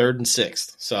between third and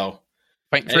sixth. So,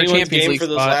 fighting for anyone's game for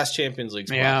those last Champions League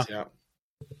spots. Yeah.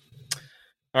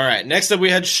 All right, next up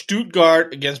we had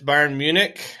Stuttgart against Bayern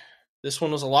Munich. This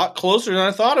one was a lot closer than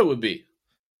I thought it would be.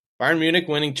 Bayern Munich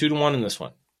winning 2-1 in this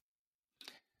one.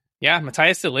 Yeah,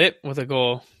 Matthias de Ligt with a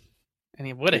goal.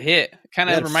 And what a hit. Kind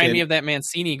of reminded me of that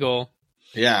Mancini goal.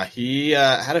 Yeah, he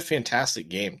had a fantastic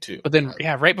game, too. But then,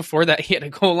 right before that, he had a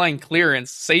goal line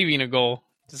clearance, saving a goal.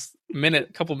 Just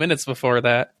couple minutes before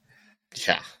that.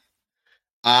 Yeah.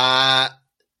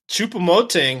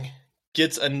 Choupo-Moting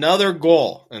gets another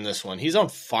goal in this one. He's on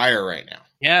fire right now.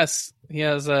 Yes, he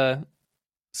has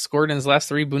scored in his last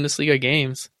 3 Bundesliga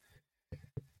games.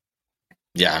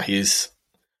 Yeah, he's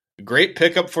a great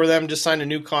pickup for them. Just signed a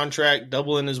new contract,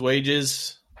 doubling his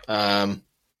wages.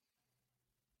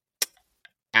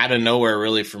 Out of nowhere,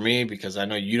 really, for me, because I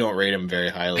know you don't rate him very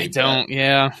highly. I don't,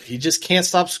 yeah. He just can't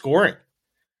stop scoring.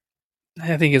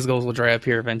 I think his goals will dry up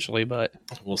here eventually, but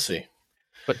we'll see.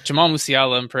 But Jamal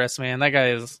Musiala impressed, man. That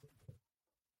guy is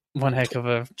one heck of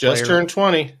a just player. Turned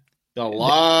 20. Got a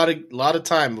lot of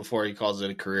time before he calls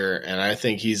it a career, and I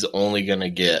think he's only going to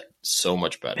get so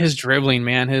much better. His dribbling,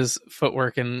 man, his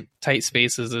footwork in tight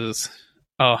spaces is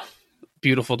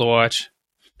beautiful to watch.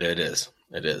 It is.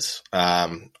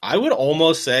 I would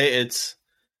almost say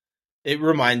it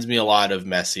reminds me a lot of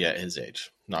Messi at his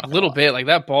age. Not a little bit. Like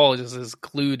that ball just is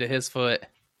glued to his foot.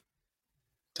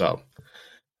 So,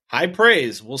 high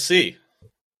praise. We'll see.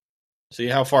 See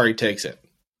how far he takes it.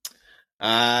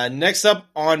 Next up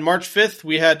on March 5th,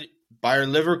 we had Bayer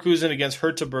Leverkusen against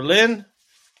Hertha Berlin.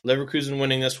 Leverkusen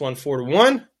winning this one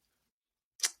 4-1.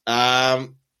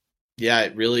 Yeah,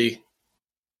 it really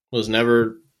was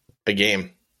never a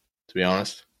game, to be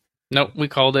honest. Nope, we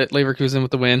called it. Leverkusen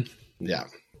with the win. Yeah.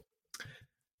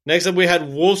 Next up, we had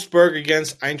Wolfsburg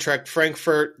against Eintracht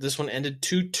Frankfurt. This one ended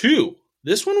 2-2.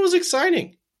 This one was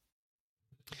exciting.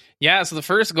 Yeah, so the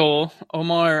first goal,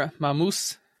 Omar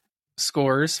Mamous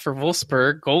scores for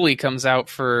Wolfsburg. Goalie comes out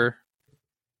for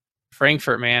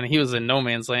Frankfurt, man. He was in no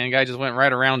man's land. Guy just went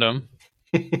right around him.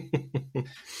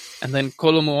 And then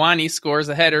Kolomuani scores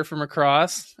a header from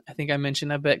across. I think I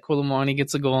mentioned, I bet Kolomuani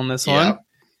gets a goal in this one.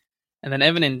 And then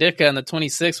Evan Ndicka in the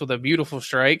 26th with a beautiful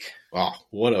strike. Oh,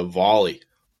 what a volley.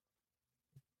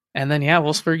 And then,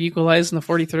 Wolfsburg equalized in the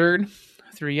 43rd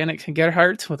through Yannick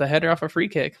Gerhardt with a header off a free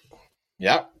kick.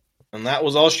 Yep. And that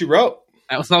was all she wrote.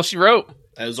 That's all she wrote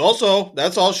for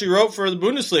the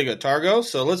Bundesliga, Targo.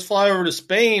 So let's fly over to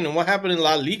Spain and what happened in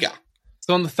La Liga.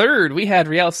 So on the 3rd, we had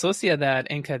Real Sociedad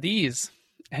and Cadiz.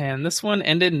 And this one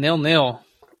ended 0-0.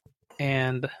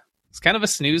 And it's kind of a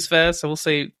snooze fest. I will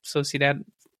say Sociedad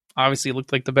obviously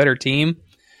looked like the better team.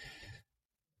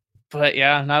 But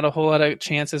yeah, not a whole lot of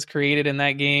chances created in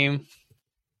that game.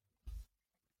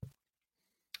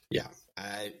 Yeah,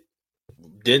 I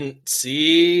didn't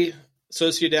see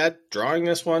Sociedad drawing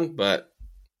this one, but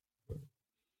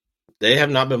they have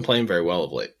not been playing very well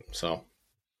of late. So,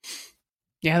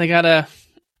 yeah, they got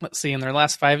let's see, in their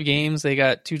last 5 games, they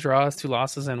got 2 draws, 2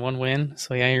 losses, and 1 win.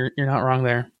 So yeah, you're not wrong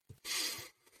there.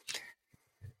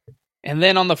 And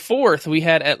then on the 4th, we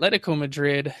had Atletico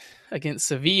Madrid against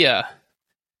Sevilla.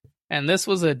 And this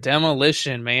was a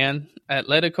demolition, man.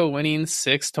 Atletico winning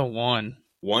 6-1.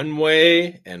 One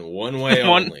way and one way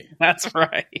only. That's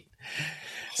right.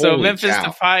 So Memphis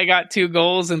Depay got 2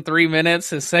 goals in 3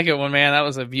 minutes. His second one, man, that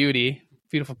was a beauty.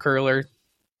 Beautiful curler,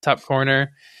 top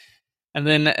corner. And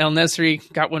then El Nesri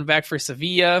got one back for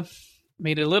Sevilla.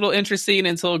 Made it a little interesting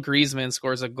until Griezmann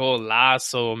scores a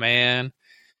golazo, man.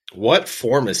 What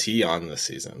form is he on this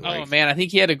season? Man, I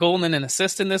think he had a goal and an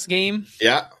assist in this game.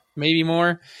 Yeah. Maybe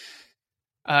more.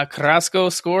 Carrasco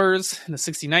scores in the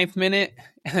 69th minute.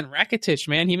 And then Rakitic,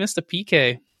 man, he missed a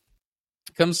PK.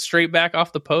 Comes straight back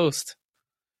off the post.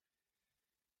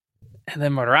 And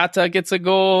then Morata gets a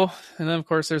goal. And then, of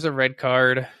course, there's a red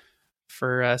card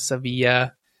for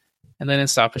Sevilla. And then in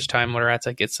stoppage time,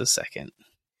 Morata gets a second.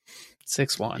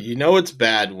 6-1. You know it's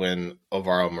bad when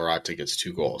Alvaro Morata gets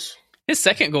 2 goals. His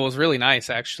second goal is really nice,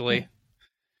 actually.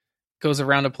 Goes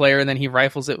around a player, and then he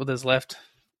rifles it with his left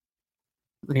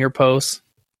near post.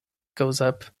 Goes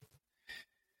up.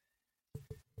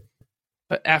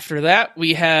 But after that,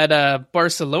 we had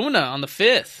Barcelona on the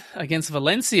 5th against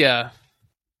Valencia.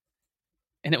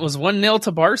 And it was 1-0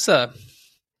 to Barca.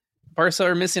 Barca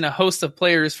are missing a host of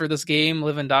players for this game.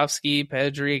 Lewandowski,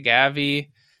 Pedri, Gavi.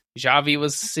 Xavi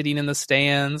was sitting in the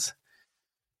stands.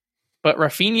 But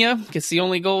Rafinha gets the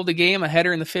only goal of the game, a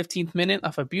header in the 15th minute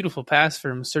off a beautiful pass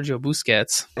from Sergio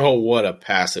Busquets. Oh, what a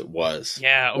pass it was.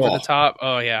 Yeah, over the top.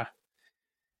 Oh, yeah.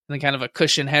 And then kind of a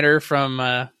cushion header from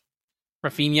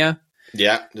Rafinha.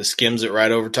 Yeah, just skims it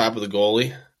right over top of the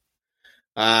goalie.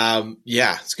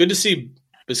 Yeah, it's good to see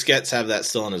Busquets have that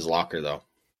still in his locker, though.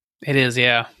 It is,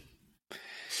 yeah.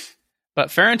 But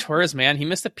Ferran Torres, man, he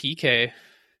missed a PK.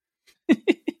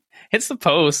 Hits the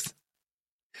post.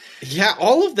 Yeah,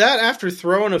 all of that after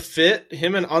throwing a fit,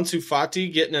 him and Ansu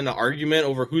Fati getting in an argument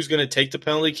over who's going to take the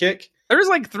penalty kick. There was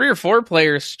like 3 or 4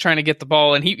 players trying to get the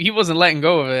ball, and he wasn't letting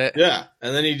go of it. Yeah,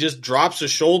 and then he just drops a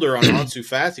shoulder on Ansu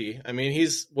Fati. I mean,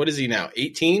 what is he now,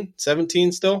 18,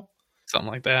 17 still? Something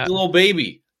like that. He's a little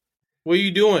baby. What are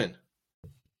you doing?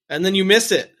 And then you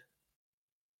miss it.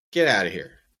 Get out of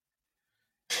here.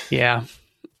 Yeah.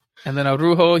 And then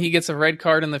Araujo, he gets a red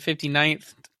card in the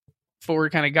 59th.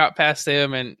 Forward kind of got past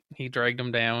him, and he dragged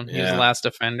him down. He was the last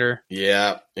defender.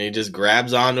 Yeah, and he just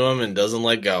grabs onto him and doesn't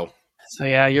let go. So,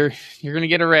 yeah, you're going to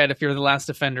get a red if you're the last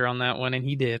defender on that one, and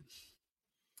he did.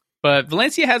 But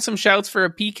Valencia had some shouts for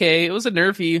a PK. It was a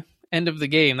nervy end of the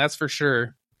game, that's for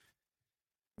sure.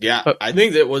 Yeah, but I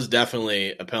think that was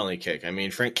definitely a penalty kick. I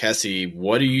mean, Frank Kessie,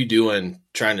 what are you doing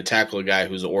trying to tackle a guy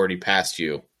who's already past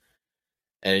you?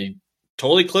 And he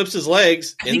totally clips his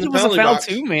legs in the penalty box. I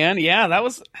think it was a foul too, man. Yeah, that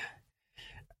was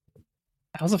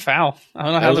a foul. I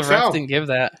don't know how the ref didn't give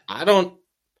that. I don't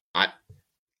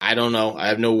know. I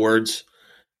have no words.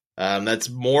 That's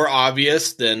more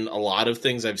obvious than a lot of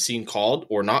things I've seen called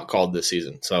or not called this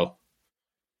season. So,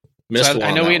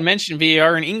 I know we had mentioned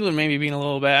VAR in England maybe being a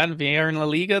little bad. VAR in La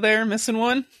Liga there, missing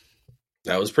one.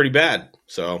 That was pretty bad.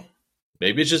 So,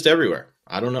 maybe it's just everywhere.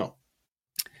 I don't know.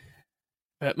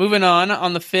 But moving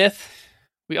on the 5th,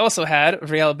 we also had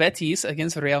Real Betis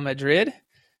against Real Madrid.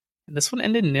 This one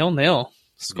ended 0-0.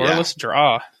 Scoreless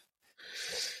draw.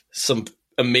 Some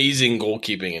amazing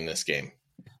goalkeeping in this game.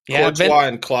 Yeah, Courtois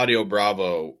and Claudio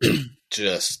Bravo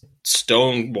just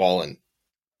stonewalling.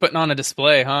 Putting on a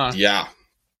display, huh? Yeah.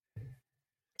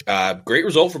 Great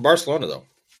result for Barcelona, though.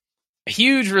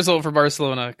 Huge result for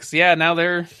Barcelona. Because, now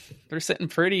they're sitting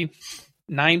pretty.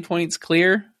 9 points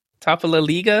clear. Top of La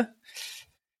Liga.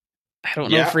 I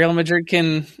don't know if Real Madrid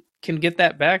can get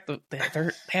that back. They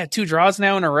had 2 draws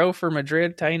now in a row for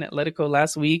Madrid, tying Atletico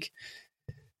last week.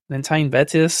 Then tying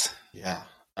Betis. Yeah.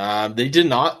 They did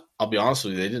not, I'll be honest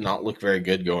with you, they did not look very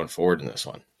good going forward in this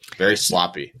one. Very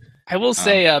sloppy. I will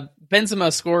say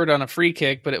Benzema scored on a free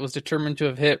kick, but it was determined to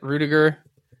have hit Rudiger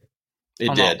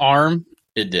on the arm.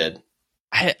 It did.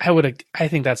 I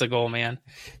think that's a goal, man.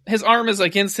 His arm is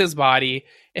against his body.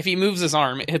 If he moves his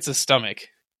arm, it hits his stomach.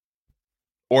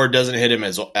 Or it doesn't hit him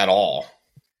at all.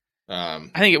 I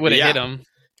think it would have hit him.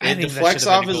 It deflects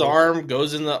off his arm,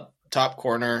 goes in the top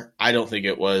corner. I don't think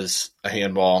it was a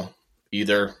handball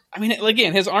either. I mean,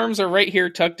 again, his arms are right here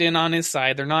tucked in on his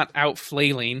side. They're not out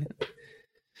flailing.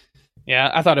 Yeah,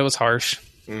 I thought it was harsh.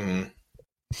 Mm-hmm.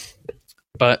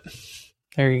 But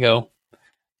there you go.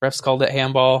 Refs called it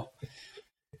handball.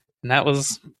 And that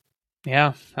was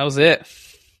it.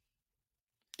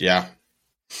 Yeah.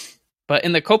 But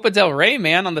in the Copa del Rey,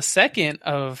 man, on the 2nd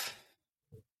of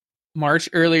March,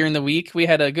 earlier in the week, we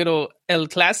had a good old El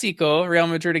Clásico, Real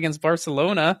Madrid against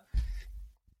Barcelona.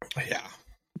 Yeah.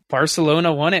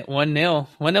 Barcelona won it 1-0.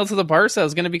 1-0 to the Barca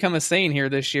is going to become a saying here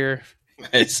this year.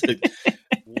 It's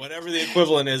whatever the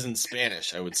equivalent is in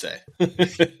Spanish, I would say.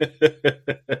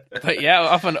 But yeah,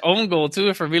 off an own goal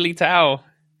too for Militao.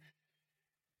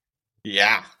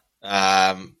 Yeah.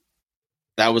 That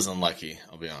was unlucky,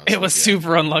 I'll be honest. It was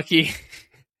super unlucky.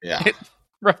 Yeah.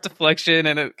 Rough deflection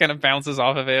and it kind of bounces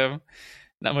off of him.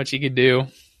 Not much he could do.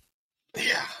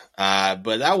 Yeah.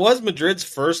 But that was Madrid's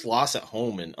first loss at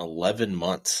home in 11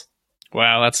 months.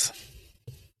 Wow, that's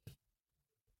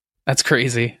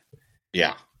crazy.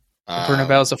 Yeah.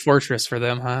 Bernabeu's a fortress for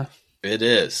them, huh? It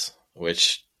is,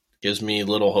 which gives me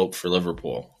little hope for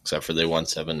Liverpool, except for they won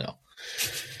 7-0.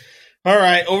 All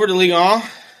right, over to Ligue 1.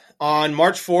 On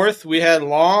March 4th, we had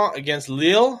Lens against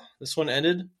Lille. This one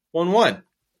ended 1-1.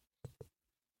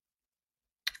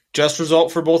 Just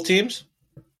result for both teams?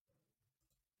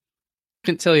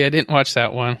 Couldn't tell you. I didn't watch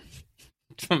that one,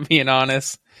 if I'm being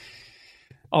honest.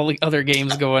 All the other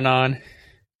games going on.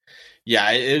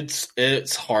 Yeah,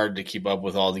 it's hard to keep up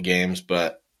with all the games,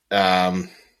 but I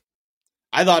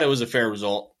thought it was a fair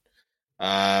result.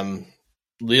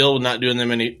 Lille not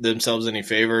doing themselves any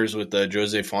favors with the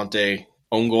Jose Fonte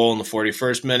own goal in the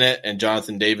 41st minute, and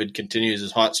Jonathan David continues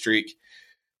his hot streak,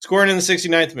 scoring in the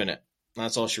 69th minute.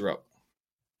 That's all she wrote.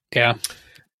 Yeah.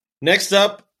 Next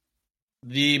up,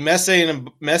 the Messi and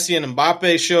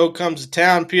Mbappe show comes to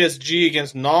town. PSG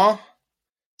against Nantes.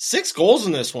 6 goals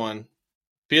in this one.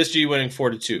 PSG winning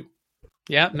 4-2.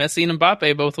 Yeah, Messi and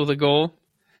Mbappe both with a goal.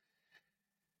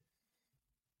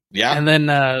 Yeah. And then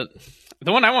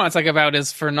the one I want to talk about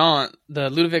is for Nantes, the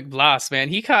Ludovic Blas, man.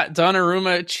 He caught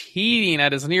Donnarumma cheating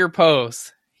at his near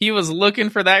post. He was looking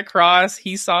for that cross.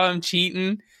 He saw him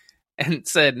cheating and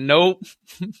said, nope.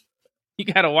 You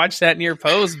got to watch that near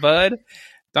post, bud.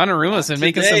 Donnarumma's been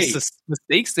making some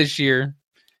mistakes this year.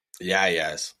 Yeah, he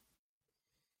has.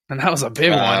 And that was a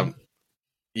big one.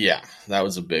 Yeah, that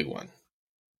was a big one.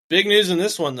 Big news in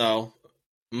this one, though.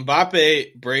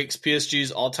 Mbappe breaks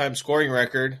PSG's all-time scoring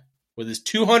record with his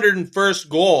 201st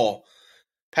goal,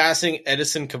 passing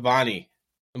Edison Cavani.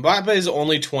 Mbappe is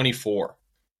only 24.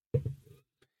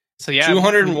 So, yeah.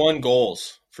 201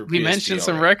 goals for PSG. We mentioned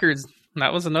some records.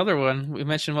 That was another one. We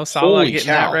mentioned Mo Salah getting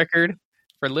that record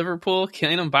for Liverpool.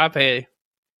 Kylian Mbappe.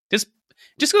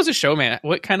 Just goes to show, man,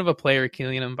 what kind of a player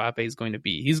Kylian Mbappe is going to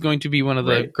be. He's going to be one of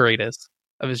the greatest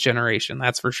of his generation.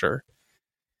 That's for sure.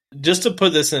 Just to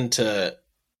put this into,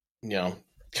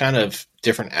 kind of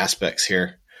different aspects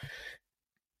here.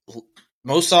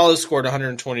 Mo Salah scored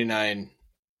 129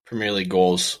 Premier League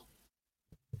goals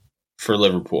for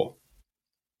Liverpool.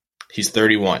 He's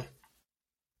 31.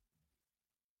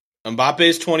 Mbappe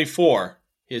is 24.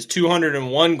 He has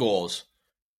 201 goals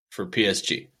for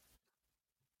PSG.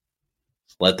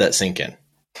 Let that sink in.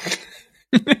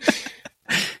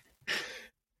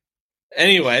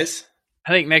 Anyways.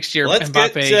 I think next year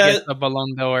Mbappe gets a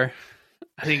Ballon d'Or.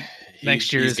 I think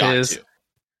next year is his.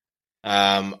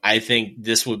 I think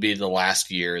this would be the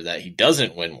last year that he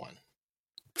doesn't win one.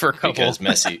 For a couple. Because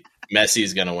Messi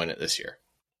is going to win it this year.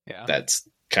 Yeah. That's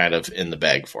kind of in the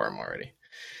bag for him already.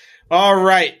 All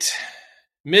right.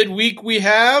 Midweek we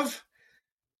have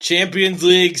Champions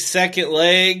League second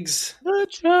legs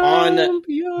on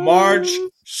March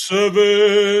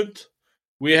 7th.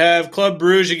 We have Club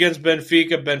Brugge against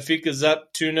Benfica. Benfica's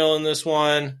up 2-0 in this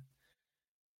one.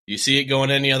 You see it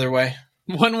going any other way?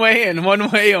 One way and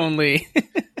one way only.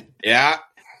 Yeah,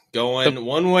 going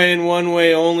one way and one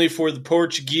way only for the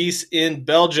Portuguese in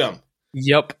Belgium.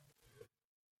 Yep.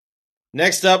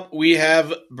 Next up, we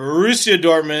have Borussia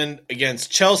Dortmund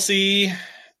against Chelsea.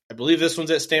 I believe this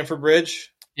one's at Stamford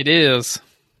Bridge. It is.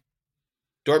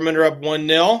 Dortmund are up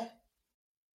 1-0.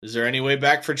 Is there any way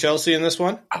back for Chelsea in this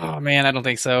one? Oh, man, I don't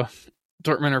think so.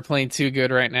 Dortmund are playing too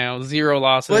good right now. 0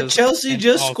 losses. But Chelsea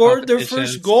just scored their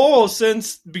first goal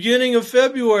since beginning of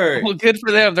February. Well, good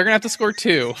for them. They're going to have to score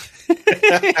 2.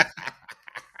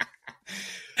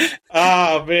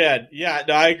 Oh, man. Yeah,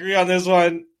 no, I agree on this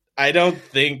one. I don't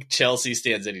think Chelsea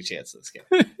stands any chance in this game.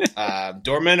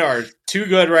 Dortmund are too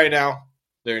good right now.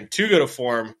 They're in too good a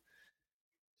form.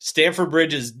 Stamford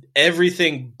Bridge is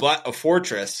everything but a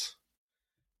fortress.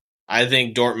 I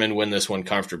think Dortmund win this one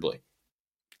comfortably.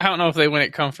 I don't know if they win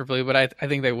it comfortably, but I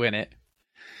think they win it.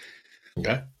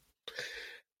 Okay.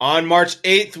 On March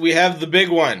 8th, we have the big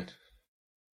one.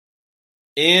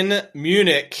 In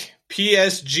Munich,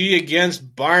 PSG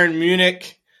against Bayern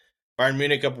Munich. Bayern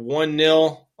Munich up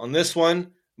 1-0 on this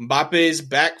one. Mbappe's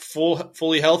back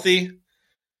fully healthy.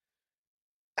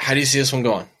 How do you see this one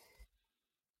going?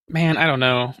 Man, I don't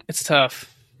know. It's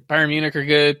tough. Bayern Munich are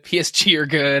good. PSG are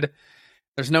good.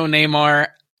 There's no Neymar.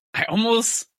 I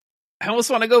almost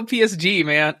want to go PSG,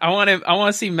 man. I want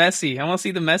to see Messi. I want to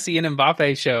see the Messi and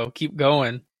Mbappe show. Keep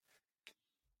going.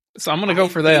 So I'm going to go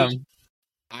for them.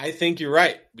 I think you're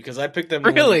right because I picked them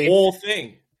to Really? win the whole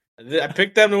thing. I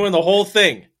picked them to win the whole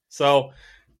thing. So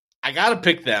I got to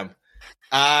pick them.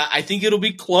 I think it'll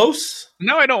be close.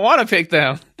 No, I don't want to pick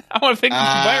them. I want to pick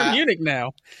Bayern Munich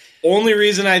now. Only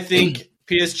reason I think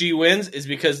PSG wins is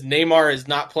because Neymar is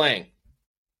not playing.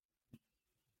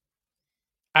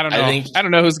 I don't know. I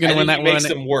don't know who's going to win that one. Makes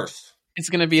them worse. It's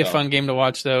going to be a fun game to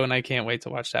watch, though, and I can't wait to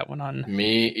watch that one on.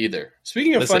 Me either.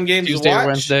 Speaking of fun games Tuesday to watch, or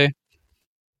Wednesday.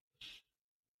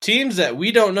 Teams that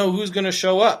we don't know who's going to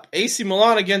show up. AC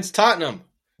Milan against Tottenham.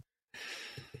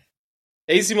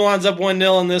 AC Milan's up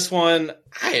 1-0 in this one.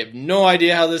 I have no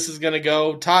idea how this is going to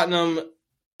go.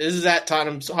 This is at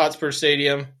Tottenham Hotspur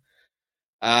Stadium.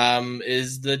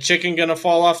 Is the chicken going to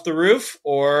fall off the roof,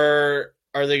 or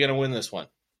are they going to win this one?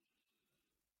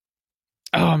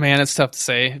 Oh, man, it's tough to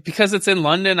say. Because it's in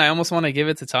London, I almost want to give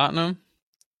it to Tottenham.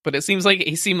 But it seems like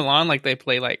AC Milan, like they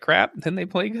play like crap, then they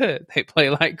play good. They play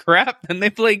like crap, then they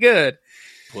play good.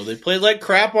 Well, they played like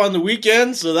crap on the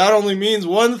weekend, so that only means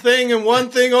one thing and one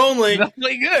thing only. They'll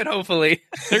play good, hopefully.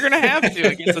 They're going to have to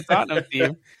against the Tottenham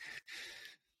team.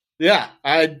 Yeah,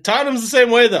 Tottenham's the same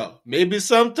way, though. Maybe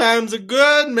sometimes a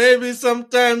good, maybe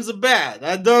sometimes a bad.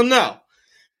 I don't know.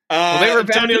 Well, they were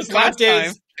bad Antonio last time.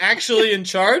 Conte's actually in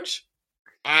charge.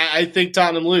 I think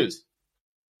Tottenham lose.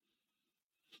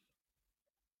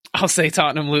 I'll say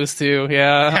Tottenham lose too.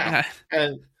 Yeah.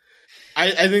 And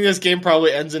I think this game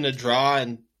probably ends in a draw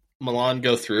and Milan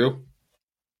go through.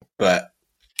 But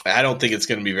I don't think it's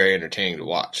going to be very entertaining to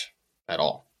watch at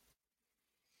all.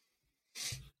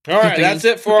 All right, that's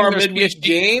it for our midweek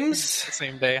games.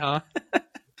 Same day, huh?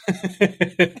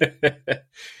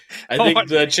 I think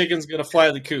the chicken's going to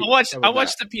fly the coop. I'll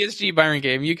watch the PSG Bayern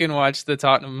game. You can watch the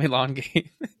Tottenham Milan game.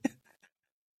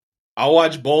 I'll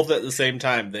watch both at the same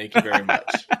time. Thank you very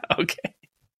much. Okay.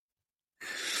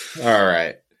 All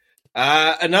right.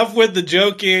 Enough with the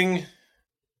joking.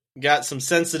 Got some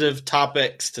sensitive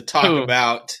topics to talk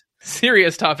about.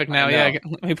 Serious topic now. Yeah,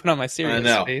 let me put on my serious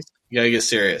face. You gotta get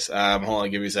serious. Hold on,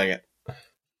 give me a second.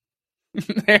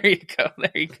 There you go.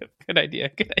 Good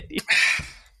idea.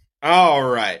 All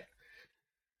right.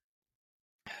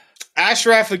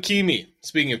 Achraf Hakimi,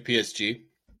 speaking of PSG,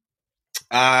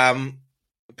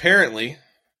 apparently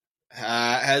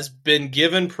has been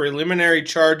given preliminary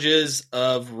charges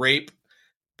of rape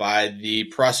by the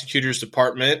prosecutor's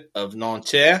department of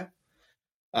Nanterre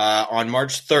on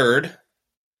March 3rd.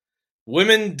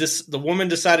 The woman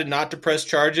decided not to press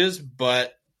charges,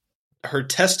 but her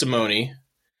testimony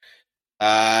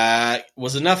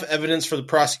was enough evidence for the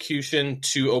prosecution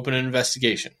to open an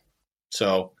investigation.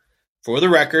 So, for the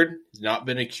record, he's not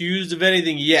been accused of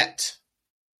anything yet.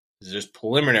 There's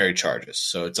preliminary charges,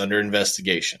 so it's under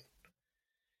investigation.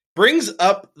 Brings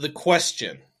up the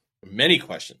question, many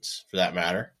questions for that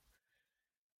matter.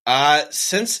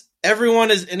 Since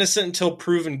everyone is innocent until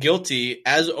proven guilty,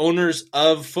 as owners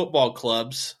of football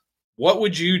clubs, what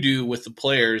would you do with the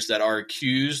players that are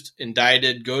accused,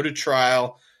 indicted, go to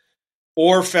trial,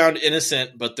 or found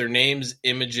innocent, but their names,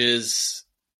 images,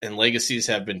 and legacies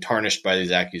have been tarnished by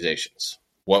these accusations?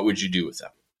 What would you do with them?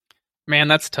 Man,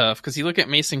 that's tough, because you look at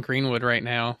Mason Greenwood right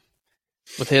now.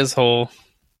 with his whole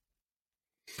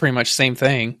pretty much same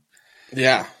thing.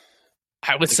 Yeah.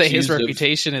 I would say his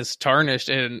reputation is tarnished,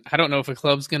 and I don't know if a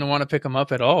club's going to want to pick him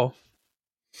up at all.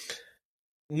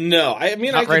 No, I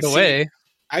mean, not right away.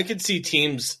 I could see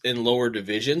teams in lower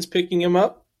divisions picking him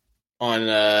up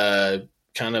on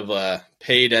kind of a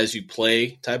paid as you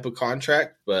play type of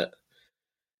contract. But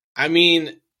I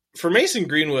mean, for Mason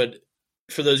Greenwood,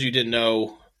 for those of you who didn't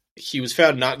know, he was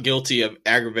found not guilty of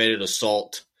aggravated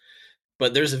assault.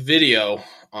 But there's a video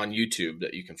on YouTube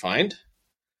that you can find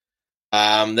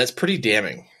that's pretty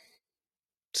damning.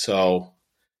 So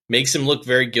makes him look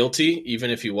very guilty,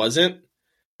 even if he wasn't.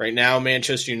 Right now,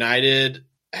 Manchester United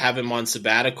have him on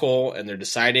sabbatical, and they're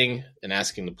deciding and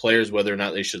asking the players whether or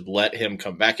not they should let him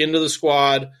come back into the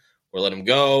squad or let him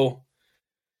go.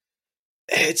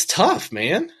 It's tough,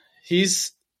 man.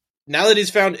 Now that he's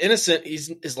found innocent,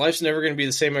 his life's never going to be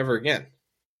the same ever again.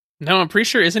 No, I'm pretty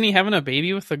sure, isn't he having a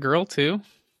baby with a girl too?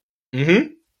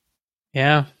 Mm-hmm.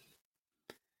 Yeah.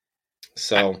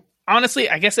 So honestly,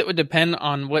 I guess it would depend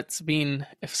on what's being.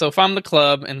 If I'm the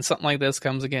club and something like this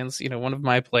comes against, one of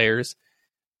my players,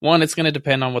 one, it's going to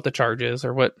depend on what the charge is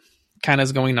or what kind of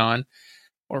is going on,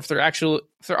 or if there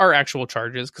are actual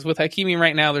charges. Because with Hakimi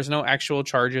right now, there's no actual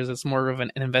charges. It's more of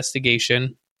an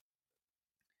investigation.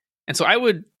 And so I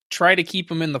would try to keep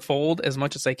him in the fold as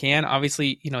much as I can.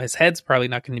 Obviously, his head's probably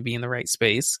not going to be in the right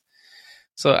space.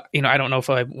 So, I don't know if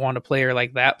I want a player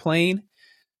like that playing,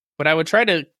 but I would try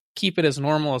to keep it as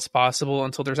normal as possible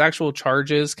until there's actual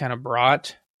charges kind of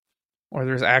brought, or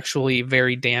there's actually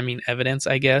very damning evidence,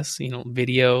 I guess,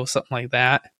 video, something like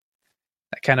that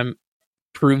kind of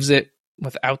proves it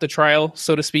without the trial,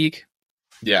 so to speak.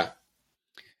 Yeah.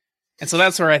 And so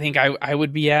that's where I think I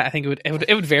would be at. I think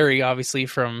it would vary, obviously,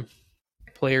 from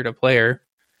player to player.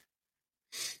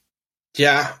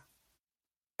 Yeah.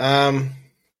 What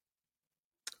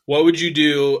would you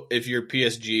do if you're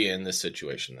PSG in this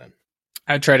situation then?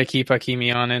 I'd try to keep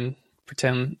Hakimi on and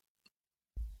pretend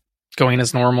going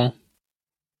as normal.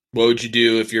 What would you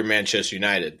do if you're Manchester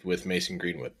United with Mason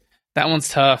Greenwood? That one's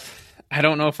tough. I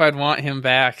don't know if I'd want him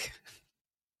back.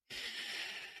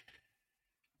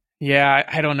 Yeah,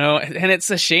 I don't know. And it's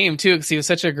a shame, too, because he was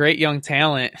such a great young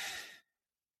talent.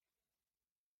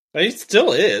 But he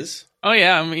still is. Oh,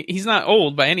 yeah. I mean, he's not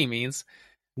old by any means.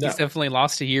 No. He's definitely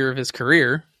lost a year of his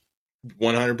career.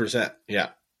 100%. Yeah.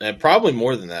 And probably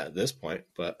more than that at this point.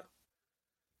 But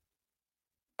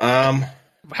how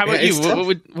about you? What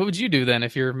would you do then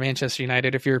if you're Manchester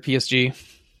United, if you're PSG?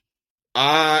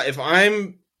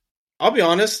 I'll be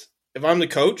honest, if I'm the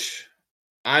coach,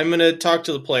 I'm going to talk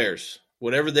to the players.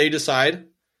 Whatever they decide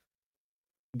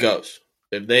goes.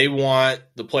 If they want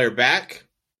the player back,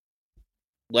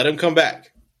 let him come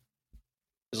back.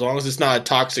 As long as it's not a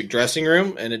toxic dressing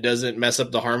room and it doesn't mess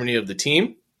up the harmony of the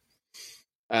team.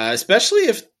 Especially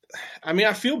if,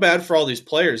 I feel bad for all these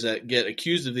players that get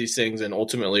accused of these things and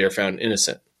ultimately are found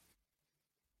innocent.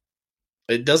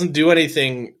 It doesn't do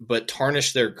anything but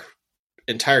tarnish their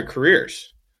entire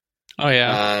careers. Oh,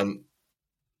 yeah.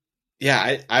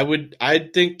 I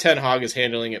think Ten Hag is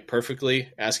handling it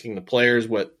perfectly, asking the players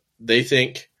what they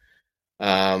think.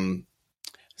 So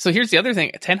here's the other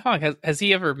thing. Ten Hag, has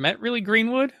he ever met really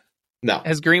Greenwood? No.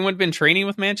 Has Greenwood been training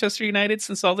with Manchester United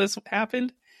since all this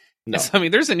happened? No. So,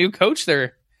 there's a new coach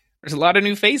there. There's a lot of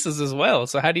new faces as well.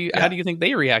 So how do you think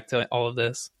they react to all of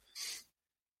this?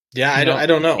 Yeah, I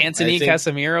don't know. Anthony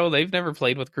Casemiro, they've never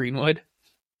played with Greenwood.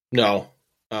 No.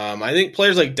 I think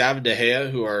players like David De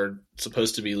Gea, who are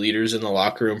supposed to be leaders in the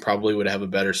locker room, probably would have a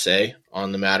better say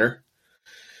on the matter.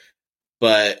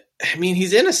 But,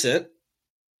 he's innocent.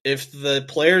 If the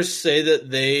players say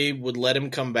that they would let him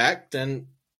come back, then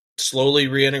slowly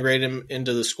reintegrate him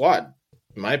into the squad,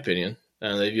 in my opinion.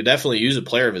 They could definitely use a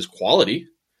player of his quality.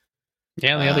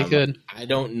 Yeah, they could. I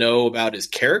don't know about his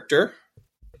character,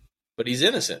 but he's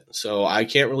innocent, so I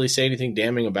can't really say anything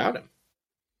damning about him.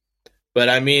 But,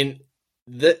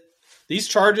 these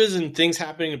charges and things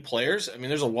happening to players,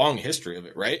 there's a long history of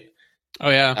it, right?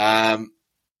 Oh, yeah.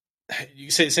 You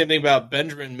can say the same thing about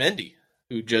Benjamin Mendy,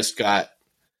 who just got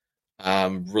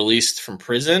released from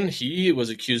prison. He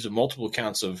was accused of multiple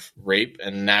counts of rape,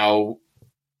 and now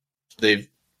they've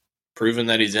proven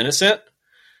that he's innocent.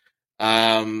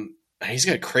 He's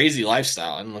got a crazy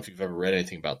lifestyle. I don't know if you've ever read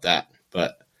anything about that,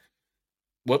 but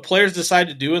what players decide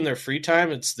to do in their free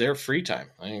time, it's their free time.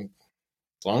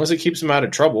 As long as it keeps them out of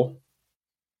trouble.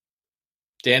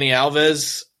 Dani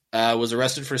Alves was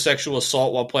arrested for sexual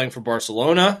assault while playing for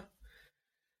Barcelona.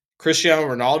 Cristiano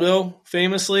Ronaldo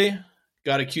famously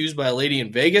got accused by a lady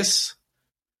in Vegas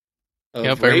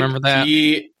of rape. I remember that.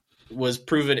 He was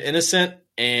proven innocent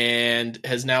and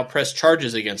has now pressed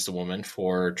charges against the woman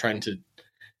for trying to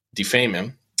defame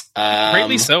him.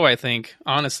 Rightly so, I think.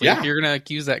 Honestly, yeah. If you're going to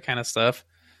accuse that kind of stuff,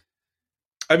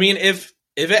 I mean, if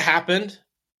it happened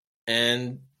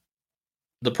and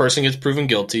the person gets proven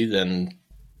guilty, then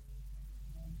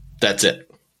that's it.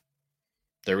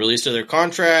 They're released to their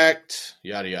contract,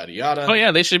 yada, yada, yada. Oh,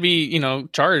 yeah, they should be,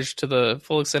 charged to the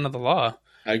full extent of the law.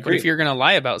 I agree. But if you're going to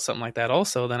lie about something like that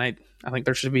also, then I think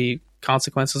there should be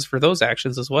consequences for those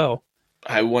actions as well.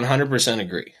 I 100%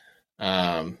 agree.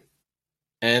 And,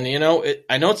 I know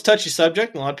it's a touchy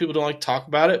subject, and a lot of people don't like to talk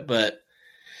about it, but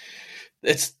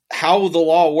it's how the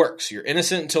law works. You're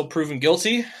innocent until proven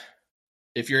guilty.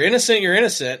 If you're innocent, you're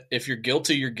innocent. If you're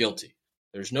guilty, you're guilty.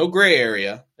 There's no gray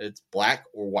area. It's black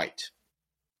or white.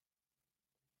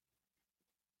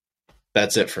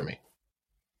 That's it for me.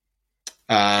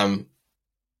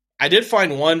 I did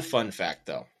find one fun fact,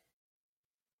 though.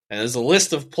 And there's a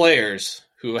list of players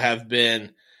who have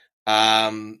been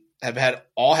have had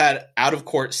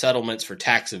out-of-court settlements for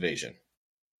tax evasion.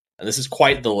 And this is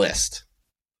quite the list.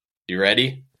 You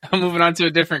ready? I'm moving on to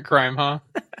a different crime, huh?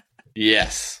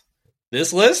 Yes.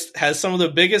 This list has some of the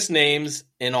biggest names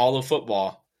in all of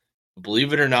football.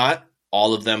 Believe it or not,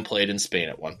 all of them played in Spain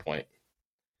at one point.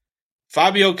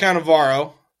 Fabio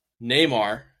Cannavaro,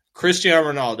 Neymar,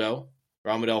 Cristiano Ronaldo,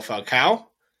 Radamel Falcao,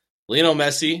 Lionel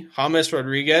Messi, James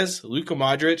Rodriguez, Luka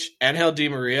Modric, Angel Di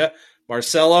Maria,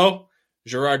 Marcelo,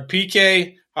 Gerard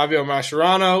Piqué, Javier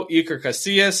Mascherano, Iker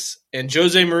Casillas, and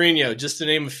Jose Mourinho, just to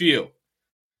name a few.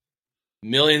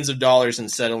 Millions of dollars in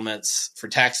settlements for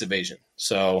tax evasion.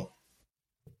 So,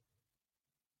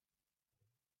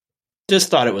 just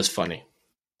thought it was funny.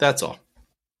 That's all.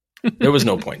 There was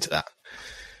no point to that.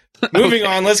 Moving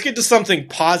on, let's get to something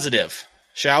positive,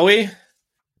 shall we?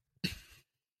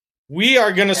 We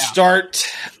are going to start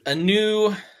a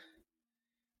new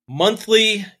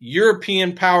monthly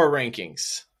European power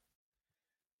rankings.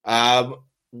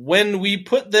 When we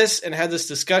put this and had this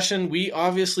discussion, we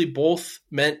obviously both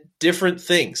meant different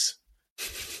things,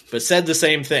 but said the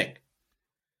same thing.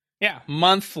 Yeah,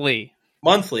 monthly.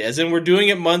 Monthly, as in we're doing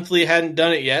it monthly, hadn't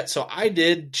done it yet. So I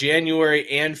did January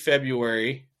and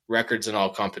February records in all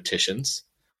competitions.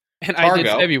 And Targo, I did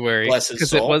February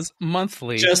because it was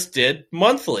monthly. Just did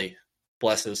monthly.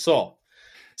 Bless his soul.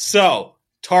 So,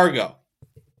 Targo,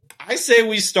 I say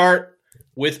we start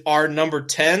with our number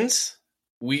 10s.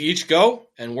 We each go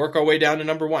and work our way down to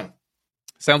number 1.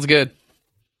 Sounds good.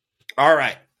 All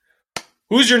right.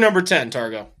 Who's your number 10,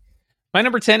 Targo? My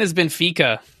number 10 is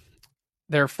Benfica.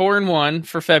 They're 4-1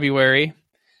 for February,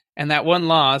 and that one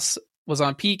loss was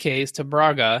on PKs to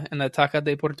Braga in the Taça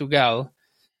de Portugal.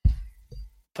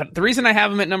 But the reason I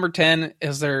have them at number 10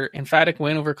 is their emphatic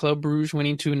win over Club Brugge,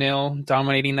 winning 2-0,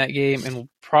 dominating that game, and will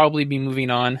probably be moving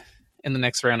on in the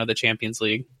next round of the Champions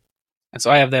League. And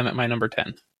so I have them at my number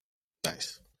 10.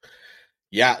 Nice.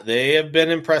 Yeah, they have been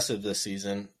impressive this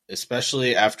season,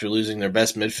 especially after losing their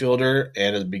best midfielder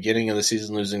and at the beginning of the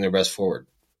season losing their best forward,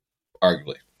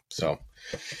 arguably. So,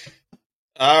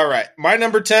 all right. My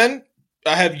number 10,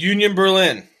 I have Union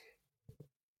Berlin.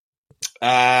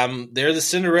 They're the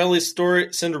Cinderella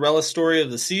story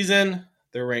of the season.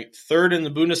 They're ranked 3rd in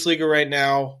the Bundesliga right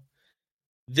now.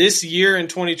 This year in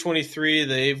 2023,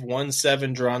 they've won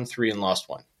 7, drawn 3, and lost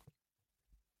 1.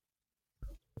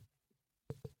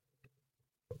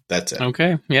 That's it.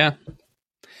 Okay, yeah.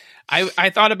 I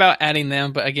thought about adding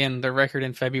them, but again, their record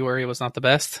in February was not the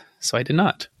best, so I did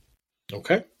not.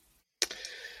 Okay.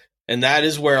 And that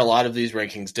is where a lot of these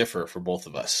rankings differ for both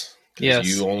of us. Yes.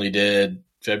 You only did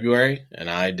February, and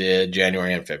I did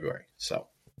January and February. So,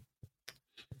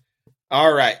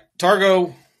 all right.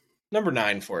 Targo, number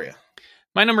 9 for you.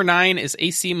 My number 9 is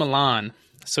AC Milan.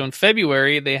 So in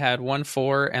February, they had won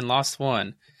 4 and lost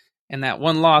 1. And that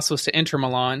one loss was to Inter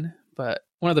Milan. But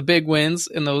one of the big wins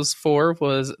in those 4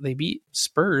 was they beat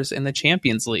Spurs in the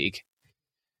Champions League.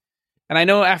 And I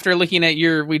know after looking at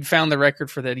we'd found the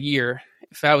record for that year.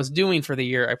 If I was doing for the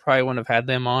year, I probably wouldn't have had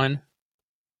them on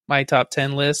my top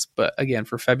 10 list. But again,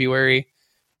 for February,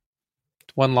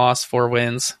 1 loss, 4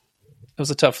 wins. It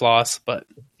was a tough loss, but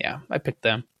yeah, I picked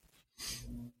them.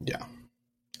 Yeah.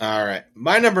 All right.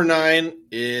 My number 9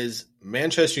 is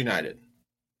Manchester United.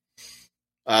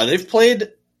 They've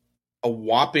played a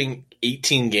whopping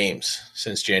 18 games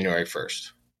since January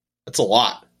 1st. That's a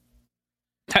lot.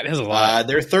 That is a lot.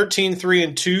 They're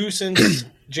 13-3-2 since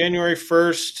January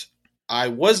 1st. I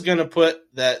was going to put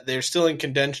that they're still in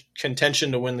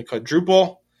contention to win the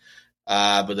quadruple,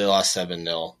 but they lost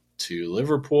 7-0 to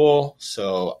Liverpool,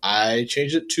 so I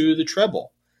changed it to the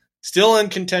treble. Still in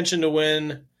contention to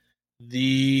win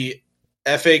the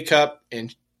FA Cup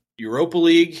and Europa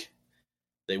League,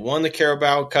 They won the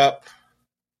Carabao Cup,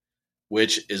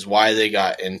 which is why they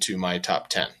got into my top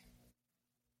 10.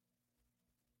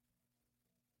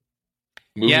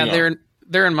 Moving on.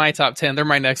 They're in my top 10. They're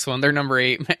my next one. They're number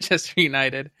 8, Manchester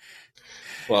United.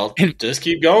 Well, just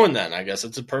keep going then. I guess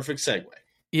it's a perfect segue.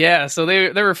 Yeah, so they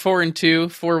were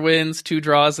 4-2, 4 wins, 2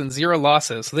 draws, and 0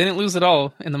 losses. So they didn't lose at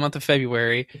all in the month of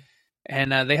February.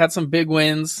 And they had some big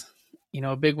wins.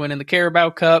 A big win in the Carabao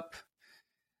Cup.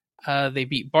 They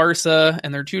beat Barca,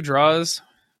 and their 2 draws.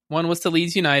 One was to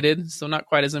Leeds United, so not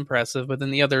quite as impressive. But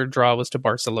then the other draw was to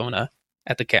Barcelona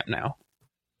at the Camp Nou.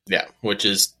 Yeah, which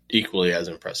is equally as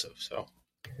impressive.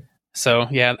 So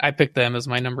yeah, I picked them as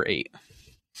my number 8.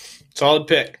 Solid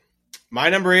pick. My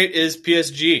number 8 is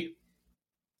PSG.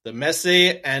 The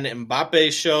Messi and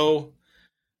Mbappe show.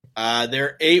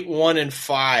 They're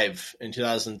 8-1-5 in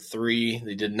 2003.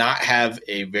 They did not have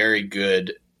a very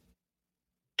good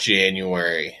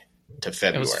January to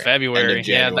February. It was February. End of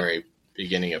January,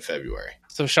 beginning of February.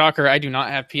 So shocker, I do not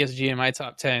have PSG in my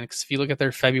top 10 because if you look at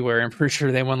their February, I'm pretty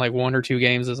sure they won like 1 or 2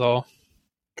 games is all.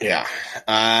 Yeah.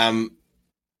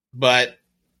 But,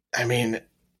 I mean,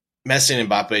 Messi and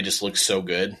Mbappe just look so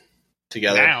good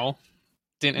together. Now.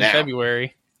 Didn't in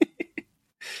February.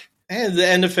 And at the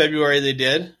end of February, they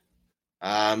did.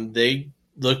 They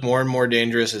look more and more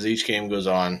dangerous as each game goes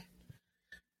on.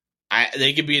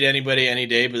 They could beat anybody any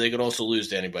day, but they could also lose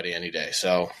to anybody any day.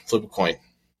 So, flip a coin.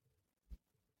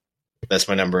 That's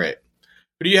my number 8.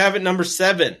 Who do you have at number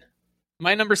 7?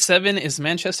 My number 7 is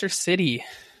Manchester City.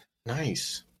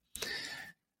 Nice.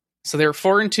 So they're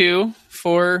 4-2,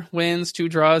 4 wins, 2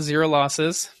 draws, 0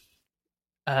 losses.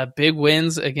 Big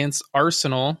wins against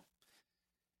Arsenal.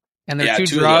 And their 2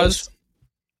 draws.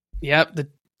 Yep.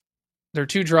 Their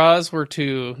 2 draws were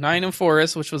to Nottingham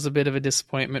Forest, which was a bit of a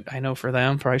disappointment, I know, for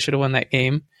them. Probably should have won that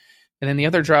game. And then the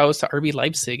other draw was to RB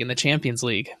Leipzig in the Champions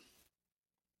League.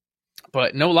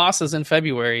 But no losses in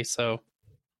February, so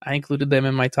I included them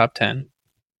in my top 10.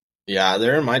 Yeah,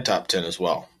 they're in my top 10 as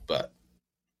well, but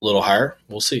a little higher.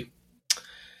 We'll see.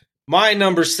 My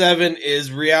number 7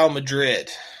 is Real Madrid.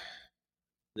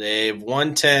 They've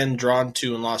won 10, drawn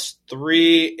 2, and lost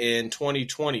 3 in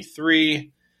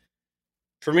 2023.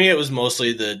 For me, it was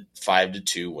mostly the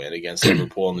 5-2 win against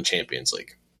Liverpool in the Champions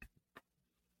League.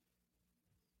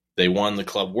 They won the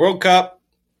Club World Cup.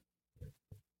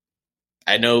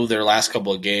 I know their last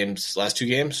 2 games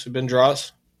have been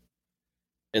draws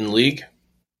in the league.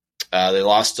 They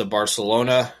lost to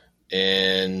Barcelona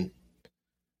in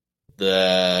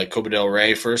the Copa del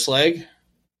Rey first leg.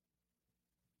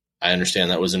 I understand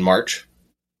that was in March.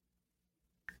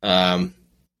 But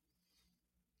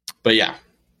yeah,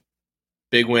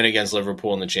 big win against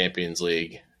Liverpool in the Champions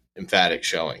League. Emphatic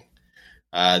showing.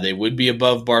 They would be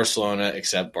above Barcelona,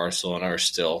 except Barcelona are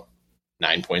still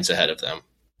 9 points ahead of them.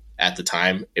 At the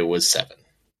time, it was 7.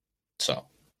 So,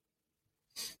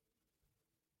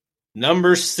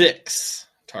 number 6,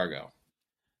 Targo.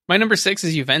 My number 6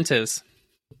 is Juventus.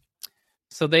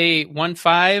 So they won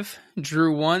 5,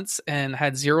 drew once, and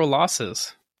had 0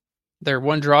 losses. Their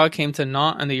 1 draw came to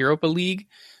Nantes in the Europa League,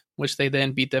 which they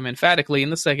then beat them emphatically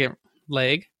in the second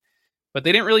leg. But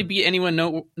they didn't really beat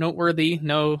anyone noteworthy.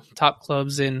 No top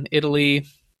clubs in Italy.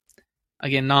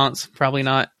 Again, Nantes, probably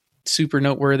not super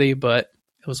noteworthy, but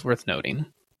it was worth noting.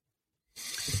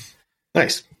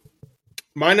 Nice.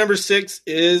 My number 6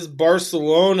 is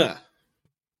Barcelona.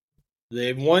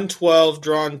 They've won 12,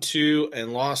 drawn 2,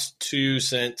 and lost 2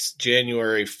 since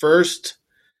January 1st.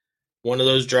 One of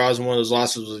those draws and one of those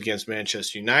losses was against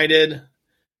Manchester United.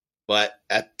 But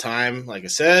at the time, like I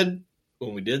said,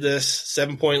 when we did this,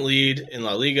 7-point lead in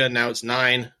La Liga. Now it's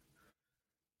 9.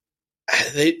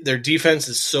 Their defense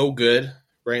is so good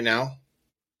right now.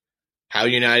 How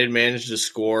United managed to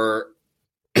score,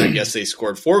 I guess they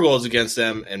scored 4 goals against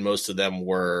them, and most of them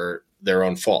were their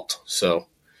own fault. So,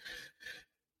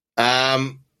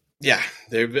 yeah,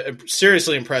 they've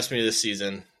seriously impressed me this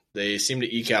season. They seem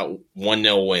to eke out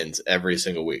 1-0 wins every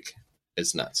single week.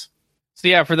 It's nuts. So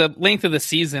yeah, for the length of the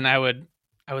season, I would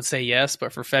say yes,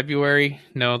 but for February,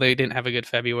 no, they didn't have a good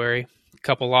February. A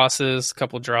couple losses,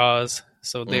 couple draws,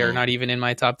 so they are not even in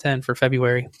my top 10 for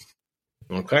February.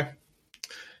 Okay.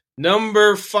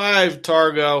 Number 5,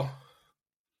 Targo.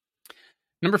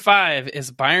 Number 5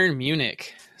 is Bayern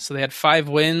Munich. So they had 5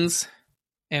 wins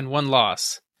and 1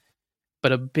 loss.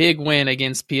 But a big win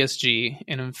against PSG,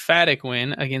 an emphatic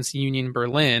win against Union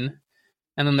Berlin.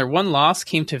 And then their 1 loss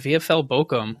came to VfL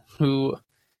Bochum, who,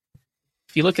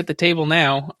 if you look at the table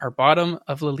now, are bottom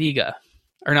of La Liga.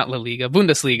 Or not La Liga,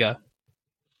 Bundesliga.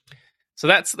 So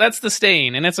that's the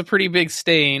stain, and it's a pretty big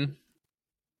stain.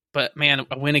 But man,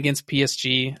 a win against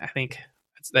PSG, I think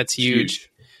that's huge.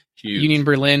 Huge. Union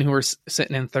Berlin, who were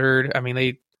sitting in third. I mean,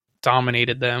 they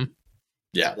dominated them.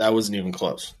 Yeah, that wasn't even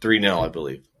close. 3-0, I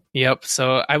believe. Yep.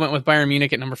 So I went with Bayern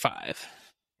Munich at number 5.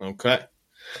 Okay.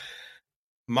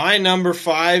 My number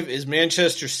 5 is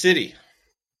Manchester City.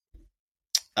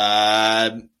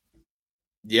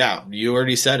 Yeah, you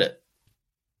already said it.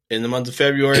 In the month of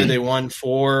February, they won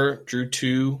 4, drew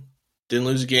 2, didn't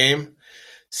lose a game.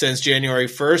 Since January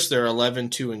 1st, they're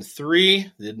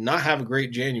 11-2-3. They did not have a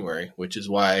great January, which is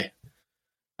why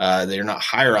they're not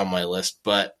higher on my list,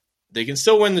 but they can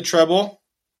still win the treble.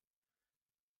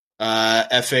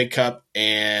 FA Cup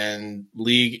and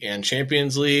League and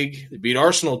Champions League. They beat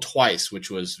Arsenal twice,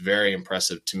 which was very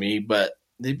impressive to me, but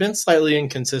they've been slightly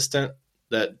inconsistent.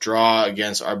 That draw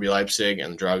against RB Leipzig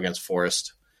and the draw against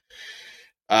Forest.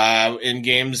 In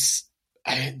games,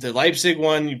 the Leipzig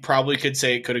one, you probably could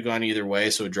say it could have gone either way,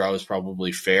 so a draw was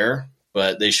probably fair,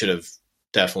 but they should have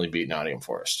definitely beat Nottingham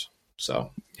Forest.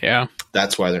 So yeah,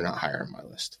 that's why they're not higher on my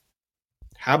list.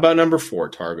 How about number 4,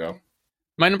 Targo?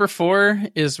 My number 4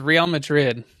 is Real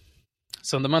Madrid.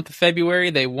 So in the month of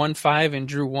February, they won 5 and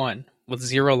drew 1 with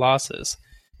 0 losses.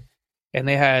 And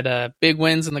they had big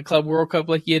wins in the Club World Cup,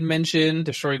 like you had mentioned,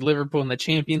 destroyed Liverpool in the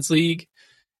Champions League.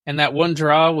 And that one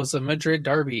draw was a Madrid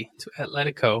derby to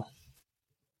Atletico.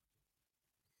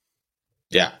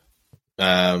 Yeah.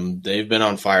 They've been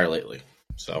on fire lately.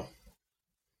 So,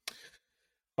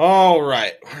 all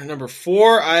right. Number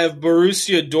 4, I have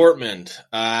Borussia Dortmund.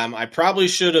 I probably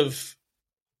should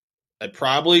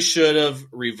have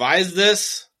revised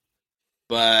this,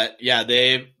 but yeah,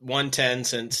 they've won 10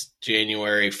 since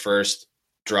January 1st,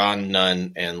 drawn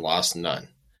none, and lost none.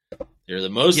 They're the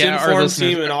most informed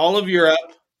team in all of Europe.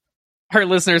 Our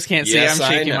listeners can't see. I'm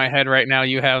shaking my head right now.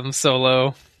 You have them so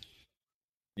low.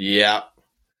 Yeah.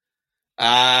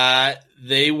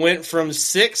 They went from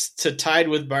 6th to tied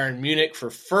with Bayern Munich for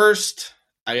first.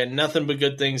 I got nothing but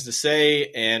good things to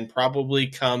say, and probably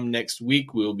come next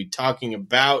week, we will be talking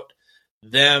about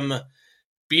them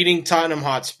beating Tottenham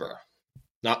Hotspur.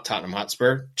 Not Tottenham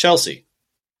Hotspur, Chelsea.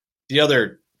 The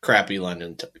other crappy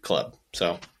London club.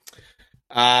 So,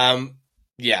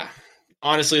 yeah.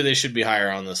 Honestly, they should be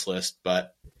higher on this list,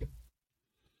 but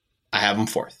I have them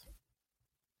 4th.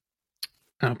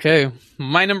 Okay.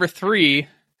 My number 3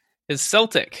 is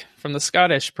Celtic from the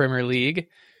Scottish Premier League,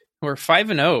 who are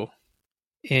 5-0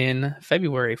 in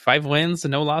February. 5 wins,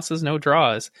 no losses, no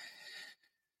draws.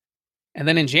 And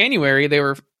then in January,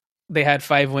 they had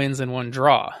 5 wins and 1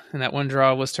 draw. And that 1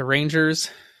 draw was to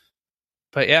Rangers.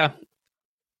 But yeah,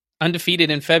 undefeated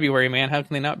in February, man. How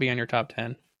can they not be on your top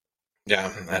 10?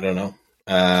 Yeah, I don't know.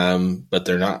 But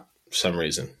they're not for some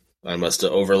reason. I must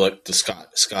have overlooked the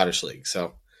Scottish League.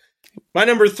 So my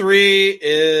number 3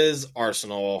 is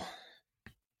Arsenal.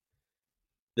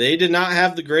 They did not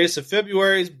have the greatest of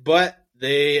Februarys, but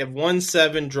they have won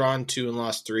 7, drawn 2, and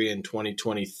lost 3 in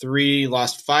 2023.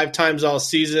 Lost 5 times all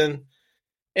season.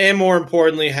 And more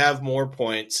importantly, have more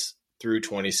points through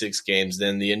 26 games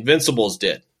than the Invincibles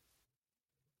did.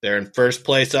 They're in first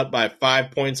place, up by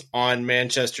 5 points on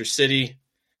Manchester City.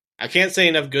 I can't say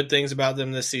enough good things about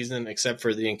them this season, except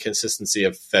for the inconsistency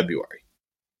of February.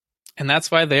 And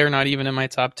that's why they're not even in my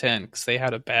top 10, because they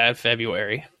had a bad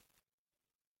February.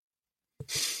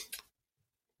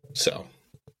 So,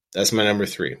 that's my number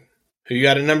 3. Who you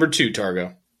got at number 2,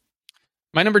 Targo?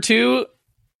 My number 2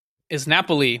 is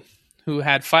Napoli, who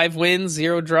had 5 wins,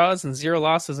 0 draws, and 0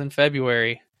 losses in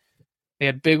February. They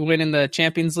had a big win in the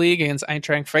Champions League against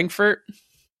Eintracht Frankfurt,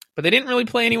 but they didn't really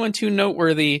play anyone too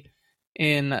noteworthy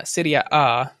in Serie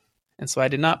A, and so I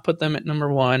did not put them at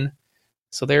number 1.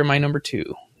 So they're my number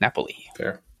 2, Napoli.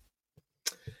 Fair.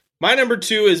 My number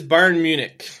 2 is Bayern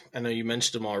Munich. I know you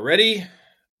mentioned them already.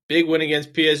 Big win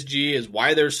against PSG is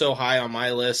why they're so high on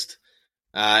my list,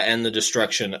 and the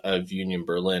destruction of Union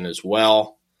Berlin as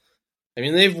well. I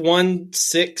mean, they've won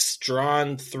 6,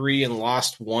 drawn 3, and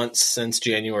lost once since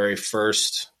January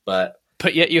 1st, but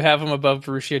yet you have them above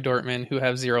Borussia Dortmund, who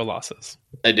have 0 losses.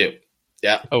 I do.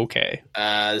 Yeah. Okay.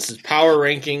 This is power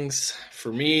rankings.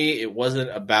 For me, it wasn't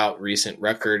about recent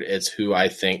record. It's who I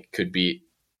think could beat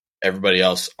everybody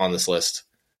else on this list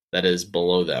that is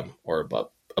below them or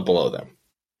below them.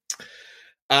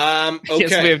 Okay.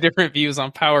 Yes, we have different views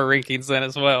on power rankings then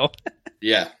as well.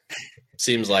 Yeah.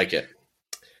 Seems like it.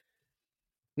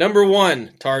 Number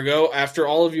 1, Targo, after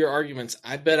all of your arguments,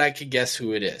 I bet I could guess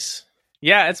who it is.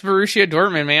 Yeah, it's Borussia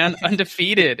Dortmund, man.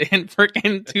 Undefeated in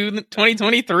freaking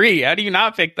 2023. How do you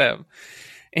not pick them?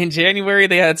 In January,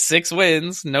 they had 6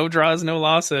 wins, no draws, no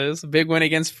losses. Big win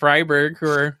against Freiburg, who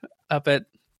are up at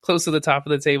close to the top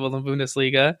of the table in the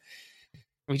Bundesliga.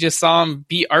 We just saw them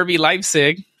beat RB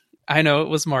Leipzig. I know it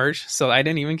was March, so I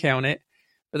didn't even count it.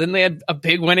 but then they had a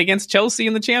big win against Chelsea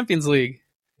in the Champions League.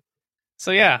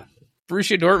 So yeah,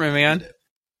 Borussia Dortmund, man.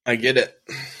 I get it.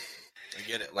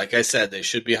 Like I said, they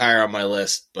should be higher on my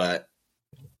list, but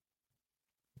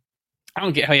I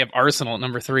don't get how you have Arsenal at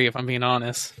number 3, if I'm being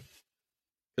honest.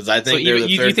 Because I think they're the third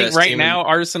you think best right team now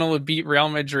Arsenal would beat Real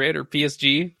Madrid or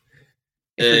PSG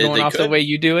if you're going off the way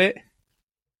you do it?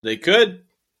 They could.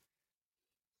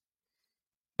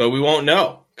 But we won't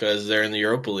know because they're in the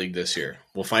Europa League this year.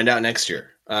 We'll find out next year.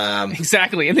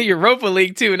 Exactly. In the Europa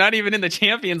League, too. Not even in the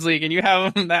Champions League, and you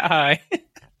have them that high.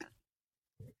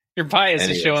 Your bias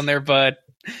is showing there, bud.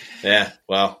 Yeah,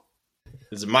 well,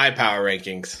 this is my power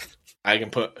rankings. I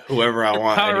can put whoever I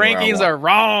want. Power rankings are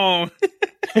wrong.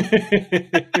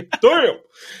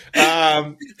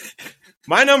 Damn.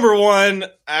 My number one,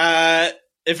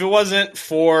 if it wasn't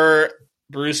for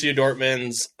Borussia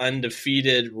Dortmund's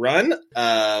undefeated run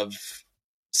of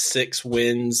 6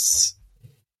 wins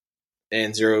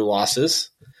and 0 losses,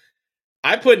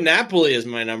 I put Napoli as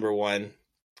my number one.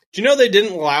 Do you know they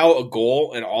didn't allow a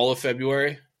goal in all of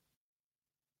February?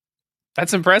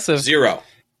 That's impressive. 0.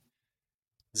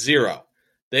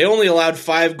 They only allowed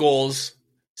 5 goals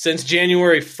since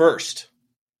January 1st.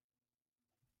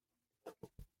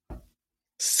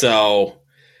 So,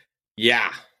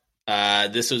 yeah.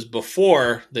 This was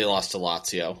before they lost to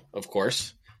Lazio, of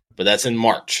course. But that's in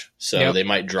March, so They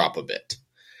might drop a bit.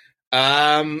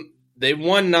 They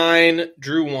won 9,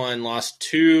 drew 1, lost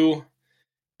 2.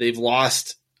 They've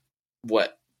lost,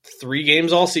 3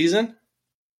 games all season?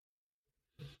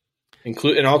 In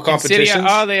all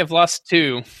competitions? They have lost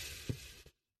 2.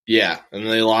 Yeah, and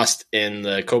they lost in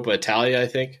the Coppa Italia, I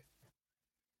think.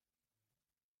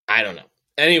 I don't know.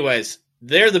 Anyways,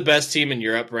 they're the best team in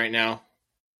Europe right now,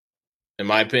 in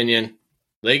my opinion.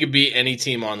 They could beat any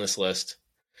team on this list,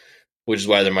 which is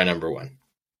why they're my number one.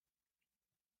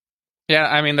 Yeah,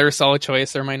 I mean, they're a solid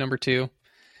choice. They're my number 2.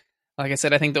 Like I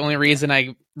said, I think the only reason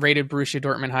I rated Borussia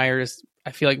Dortmund higher is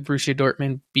I feel like Borussia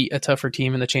Dortmund beat a tougher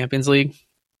team in the Champions League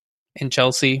in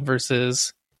Chelsea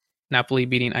versus Napoli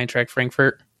beating Eintracht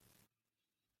Frankfurt.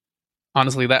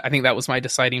 Honestly, I think that was my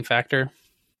deciding factor.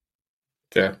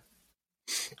 Fair.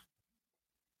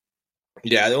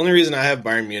 Yeah, the only reason I have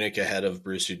Bayern Munich ahead of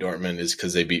Borussia Dortmund is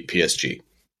because they beat PSG.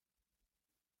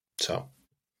 So,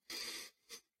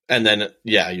 and then,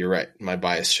 yeah, you're right. My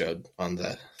bias showed on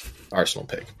the Arsenal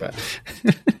pick. But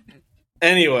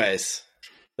anyways,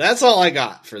 that's all I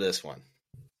got for this one.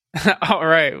 All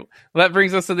right. Well, that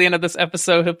brings us to the end of this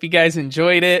episode. Hope you guys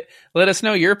enjoyed it. Let us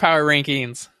know your power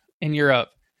rankings in Europe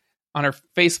on our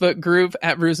Facebook group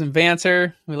at Brews and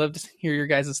Banter. We love to hear your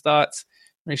guys' thoughts.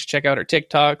 Make sure to check out our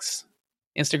TikToks,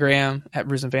 Instagram at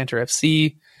Brews and Banter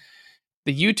FC.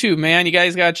 The YouTube, man, you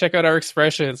guys got to check out our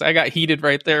expressions. I got heated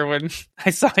right there when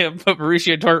I saw him put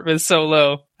Borussia Dortmund so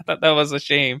low. I thought that was a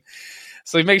shame.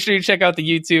 So make sure you check out the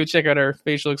YouTube, check out our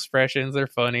facial expressions. They're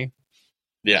funny.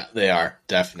 Yeah, they are,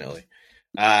 definitely.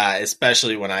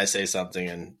 Especially when I say something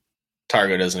and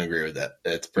Targo doesn't agree with it.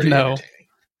 It's pretty entertaining.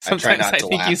 Sometimes I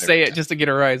think you say it just to get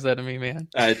a rise out of me, man.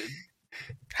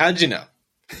 How'd you know?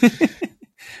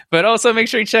 But also make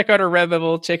sure you check out our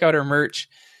Redbubble, check out our merch.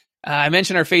 I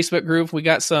mentioned our Facebook group. We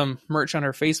got some merch on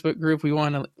our Facebook group. We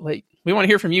want to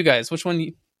hear from you guys.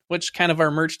 Which kind of our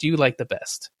merch do you like the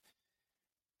best?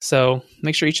 So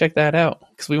make sure you check that out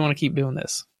because we want to keep doing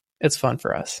this. It's fun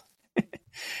for us.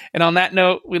 And on that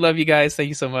note, we love you guys. Thank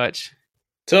you so much.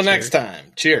 Till next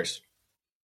time. Cheers.